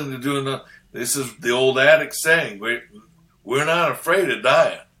not willing to do another. This is the old addict saying, we're not afraid of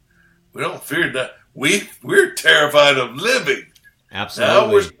dying. We don't fear that. We're terrified of living. Absolutely.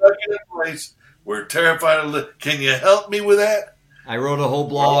 Now we're stuck in a place. We're terrified of living. Can you help me with that? I wrote a whole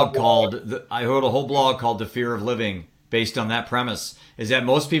blog called "The Fear of Living," based on that premise. Is that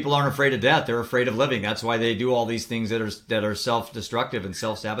most people aren't afraid of death; they're afraid of living. That's why they do all these things that are self-destructive and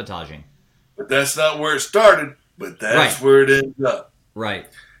self-sabotaging. But that's not where it started. But that's where it ends up. Right.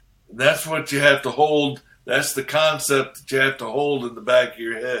 And that's what you have to hold. That's the concept that you have to hold in the back of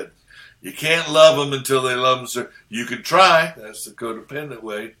your head. You can't love them until they love them. You can try. That's the codependent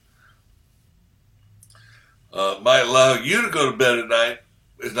way. Might allow you to go to bed at night.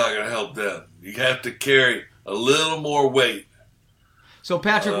 It's not going to help them. You have to carry a little more weight. So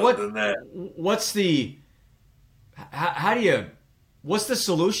Patrick, what's the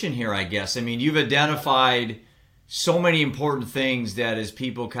solution here? I guess. I mean, you've identified so many important things that as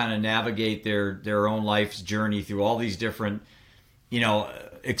people kind of navigate their own life's journey through all these different,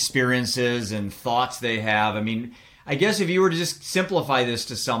 experiences and thoughts they have. I mean, I guess if you were to just simplify this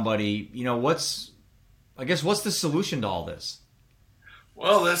to somebody, what's the solution to all this?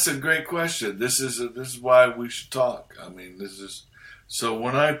 Well, that's a great question. This is why we should talk. I mean, so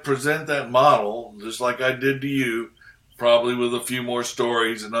when I present that model, just like I did to you, probably with a few more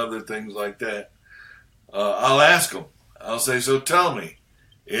stories and other things like that, I'll ask them. I'll say, so tell me,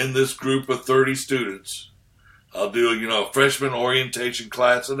 in this group of 30 students, I'll do a freshman orientation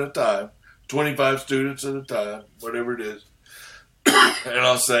class at a time, 25 students at a time, whatever it is, and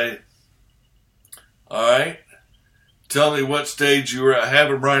I'll say, all right, tell me what stage you were at. Have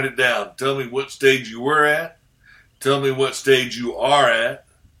them write it down. Tell me what stage you were at. Tell me what stage you are at.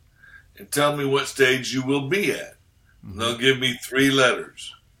 And tell me what stage you will be at. And they'll give me 3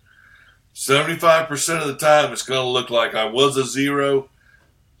 letters. 75% of the time, it's going to look like I was a 0.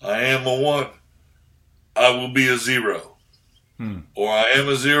 I am a 1. I will be a 0. Or I am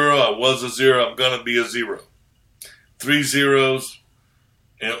a 0. I was a 0. I'm going to be a 0. 3 zeros.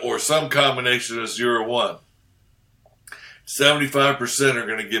 Or some combination of 0 or 1. 75% are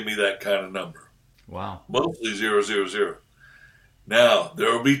going to give me that kind of number. Wow. Mostly 0, 0, 0. Now, there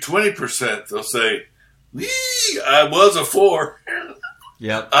will be 20%. They'll say, I was a 4.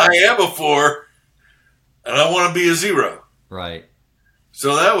 Yep. I am a 4, and I want to be a 0. Right.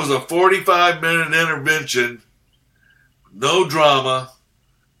 So that was a 45-minute intervention, no drama,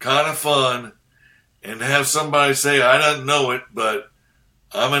 kind of fun, and have somebody say, I didn't know it, but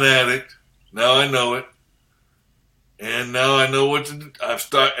I'm an addict. Now I know it. And now I know what to do. I've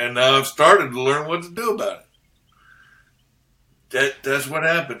started to learn what to do about it. That's what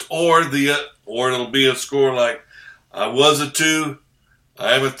happens. Or it'll be a score like, I was a 2,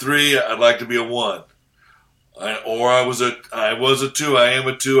 I am a 3, I'd like to be a 1. I was a 2, I am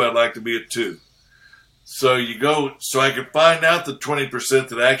a 2, I'd like to be a 2. So I could find out the 20%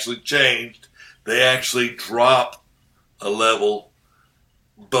 that actually changed. They actually drop a level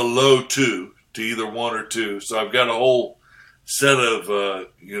below 2 to either 1 or 2. So I've got a whole set of,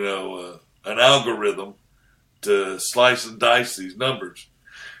 an algorithm to slice and dice these numbers.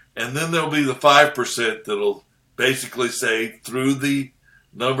 And then there'll be the 5% that'll basically say, through the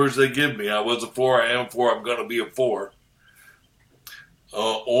numbers they give me, I was a 4, I am a 4, I'm going to be a 4.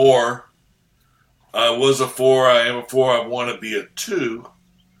 Or I was a 4, I am a 4, I want to be a 2.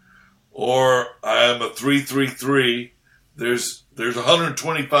 Or I am a 3-3-3. There's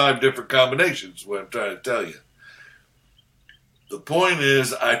 125 different combinations, what I'm trying to tell you. The point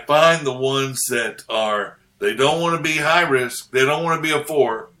is, I find the ones that they don't want to be high risk, they don't want to be a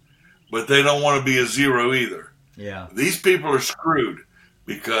 4, but they don't want to be a 0 either. Yeah. These people are screwed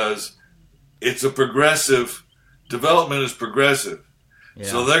because it's a progressive, development is progressive. Yeah.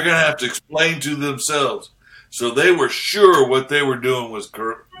 So they're going to have to explain to themselves. So they were sure what they were doing was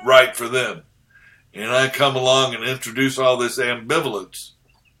right for them. And I come along and introduce all this ambivalence.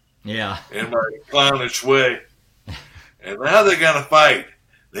 Yeah. In my clownish way. And now they're going to fight.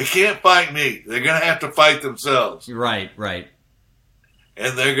 They can't fight me. They're going to have to fight themselves. Right.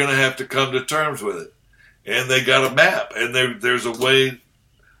 And they're going to have to come to terms with it. And they got a map. And there's a way.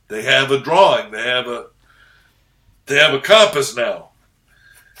 They have a drawing. They have a compass now.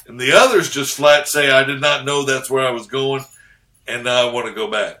 And the others just flat say, I did not know that's where I was going, and now I want to go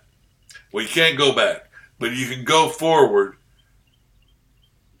back. Well, you can't go back, but you can go forward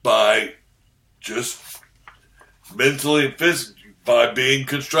by just mentally and physically, by being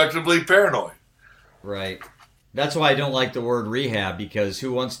constructively paranoid. Right. That's why I don't like the word rehab, because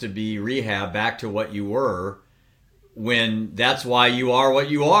who wants to be rehab back to what you were when that's why you are what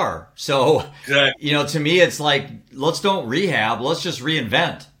you are? So, exactly. To me, it's like, let's don't rehab. Let's just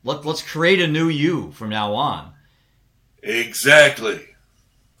reinvent. Let's create a new you from now on. Exactly.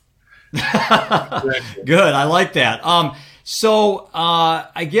 Good. I like that. So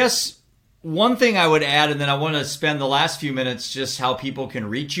I guess one thing I would add, and then I want to spend the last few minutes just how people can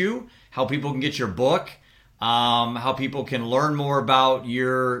reach you, how people can get your book, how people can learn more about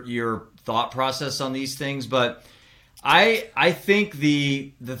your thought process on these things. But I think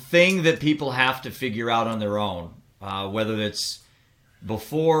the thing that people have to figure out on their own, whether it's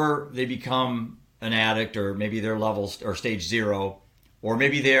before they become an addict, or maybe their levels or stage 0, or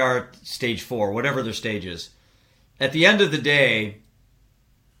maybe they are stage 4, whatever their stage is. At the end of the day,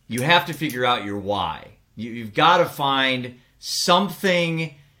 you have to figure out your why. You've got to find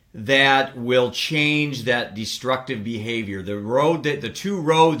something that will change that destructive behavior. The two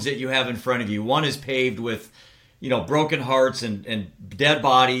roads that you have in front of you, one is paved with, broken hearts and dead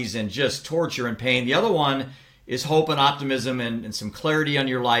bodies and just torture and pain. The other one is hope and optimism and some clarity on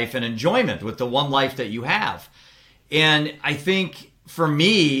your life and enjoyment with the one life that you have. And I think for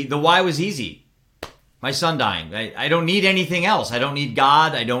me, the why was easy. My son dying. I don't need anything else. I don't need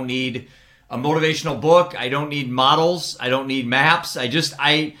God. I don't need a motivational book. I don't need models. I don't need maps.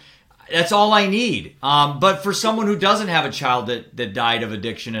 That's all I need. But for someone who doesn't have a child that died of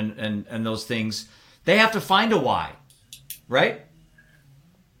addiction and those things, they have to find a why, right?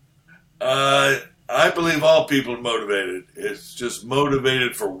 I believe all people are motivated. It's just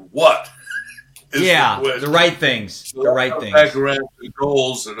motivated for what? The right things. So the right things. Back around to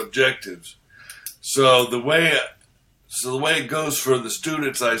goals and objectives. So the way it goes for the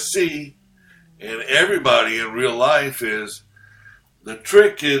students I see, and everybody in real life, is the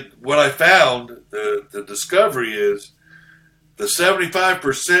trick. What I found, the discovery is, the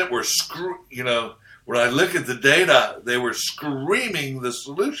 75% were when I look at the data, they were screaming the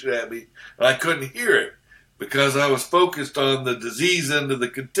solution at me, and I couldn't hear it because I was focused on the disease end of the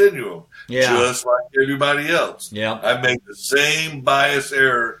continuum, just like everybody else. Yeah, I made the same bias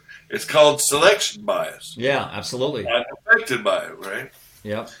error. It's called selection bias. Yeah, absolutely. I'm affected by it, right?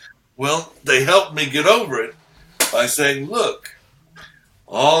 Yep. Well, they helped me get over it by saying, look,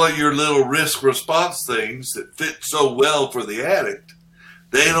 all of your little risk response things that fit so well for the addict,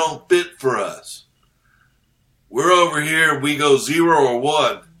 they don't fit for us. We're over here, we go 0 or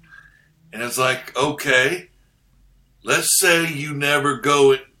 1. And it's like, okay, let's say you never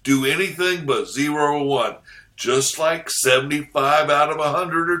go do anything but 0 or 1, just like 75 out of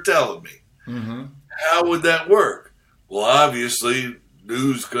 100 are telling me. Mm-hmm. How would that work? Well, obviously,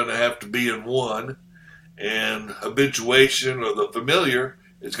 new's going to have to be in 1, and habituation or the familiar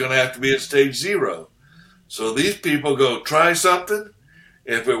is going to have to be at stage 0. So these people go try something.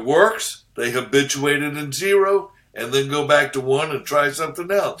 If it works, they habituate it in 0 and then go back to 1 and try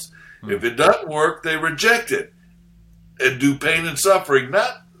something else. Mm-hmm. If it doesn't work, they reject it and do pain and suffering,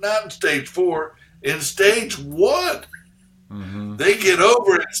 not in stage 4, in stage 1. Mm-hmm. They get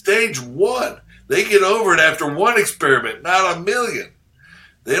over it in stage 1. They get over it after 1 experiment, not a million.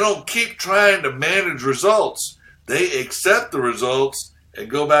 They don't keep trying to manage results. They accept the results and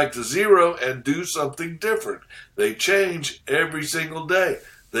go back to 0 and do something different. They change every single day.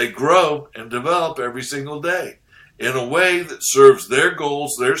 They grow and develop every single day in a way that serves their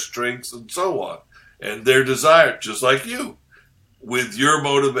goals, their strengths, and so on, and their desire, just like you, with your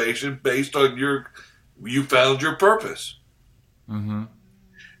motivation based on you found your purpose. Mm-hmm.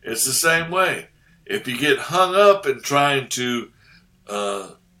 It's the same way. If you get hung up in trying to,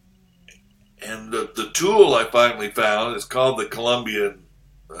 and the tool I finally found is called the Columbian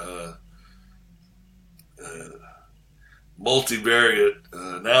multivariate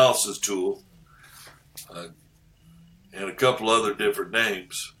analysis tool, and a couple other different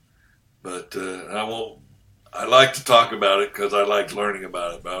names, but I like to talk about it because I like learning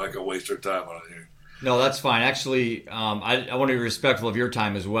about it, but I'm not going to waste our time on it here. No, that's fine. Actually, I want to be respectful of your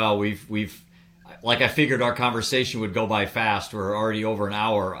time as well. We've like I figured our conversation would go by fast. We're already over an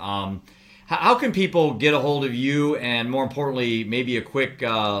hour. How can people get a hold of you, and more importantly, maybe a quick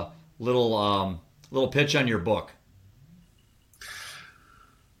little pitch on your book?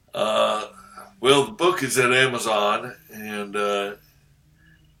 Well, the book is at Amazon, and it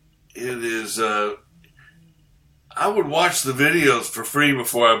is. I would watch the videos for free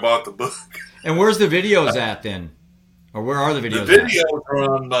before I bought the book. And where's the videos at then? Or where are the videos? The videos are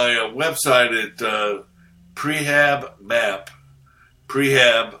on my website at Prehab Map.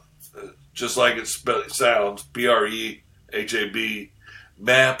 Prehab, just like it sounds, PREHAB,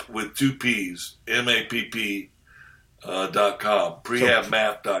 map with 2 P's, MAPP.com,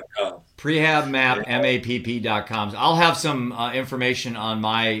 prehabmap.com. Prehabmap.com. I'll have some information on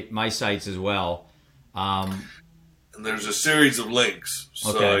my sites as well. And there's a series of links.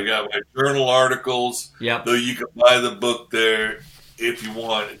 So okay. I got my journal articles. Yep. Though you can buy the book there if you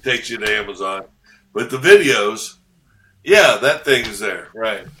want. It takes you to Amazon. But the videos, yeah, that thing is there.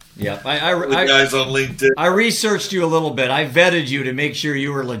 Right. Yep. The guys on LinkedIn. I researched you a little bit. I vetted you to make sure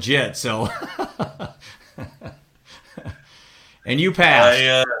you were legit. So, and you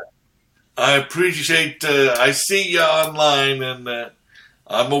passed. I appreciate. I see you online, and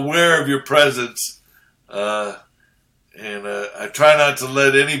I'm aware of your presence. And I try not to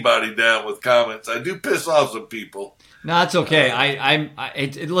let anybody down with comments. I do piss off some people. No, it's okay.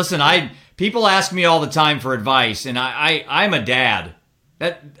 Listen. People ask me all the time for advice, and I'm a dad.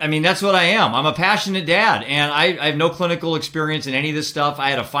 That's what I am. I'm a passionate dad, and I have no clinical experience in any of this stuff. I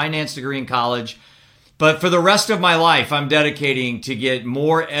had a finance degree in college, but for the rest of my life, I'm dedicating to get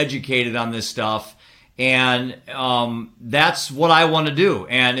more educated on this stuff, and that's what I want to do.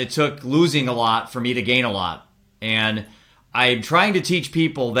 And it took losing a lot for me to gain a lot. And I'm trying to teach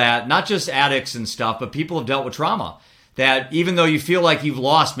people that, not just addicts and stuff, but people have dealt with trauma, that even though you feel like you've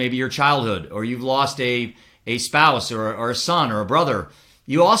lost maybe your childhood, or you've lost a spouse or a son or a brother,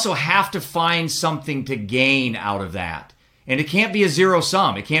 you also have to find something to gain out of that. And it can't be a zero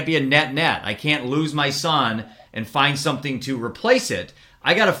sum. It can't be a net. I can't lose my son and find something to replace it.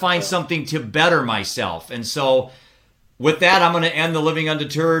 I got to find something to better myself. And so with that, I'm going to end the Living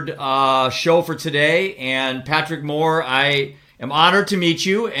Undeterred show for today. And Patrick Moore, I am honored to meet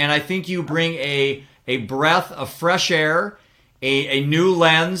you. And I think you bring a breath of fresh air, a new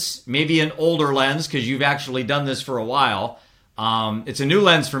lens, maybe an older lens, because you've actually done this for a while. It's a new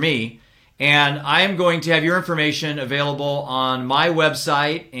lens for me. And I am going to have your information available on my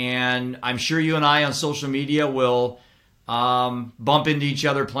website. And I'm sure you and I on social media will bump into each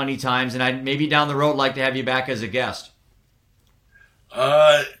other plenty of times. And I'd maybe down the road like to have you back as a guest.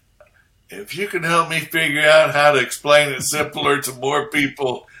 If you can help me figure out how to explain it simpler to more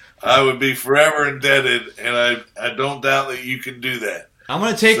people, I would be forever indebted, and I don't doubt that you can do that. I'm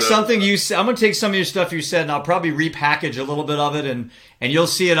going to take something you said. I'm going to take some of your stuff you said, and I'll probably repackage a little bit of it, and you'll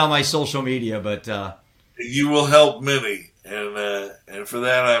see it on my social media. But you will help many, and for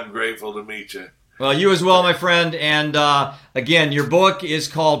that I'm grateful to meet you. Well, you as well, my friend. And again, your book is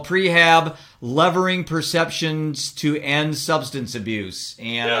called Prehab: Levering Perceptions to End Substance Abuse.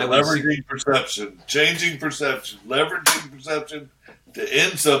 And leveraging perception, changing perception, leveraging perception to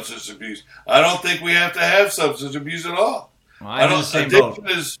end substance abuse. I don't think we have to have substance abuse at all. Well, I'm in the same boat.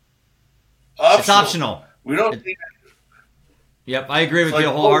 Is optional. It's optional. We don't need it. Yep, I agree with you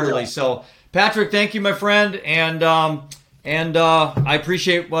wholeheartedly. So, Patrick, thank you, my friend, and I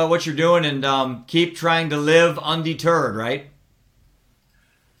appreciate what you're doing, and keep trying to live undeterred. Right?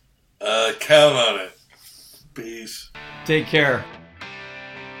 Count on it. Peace. Take care.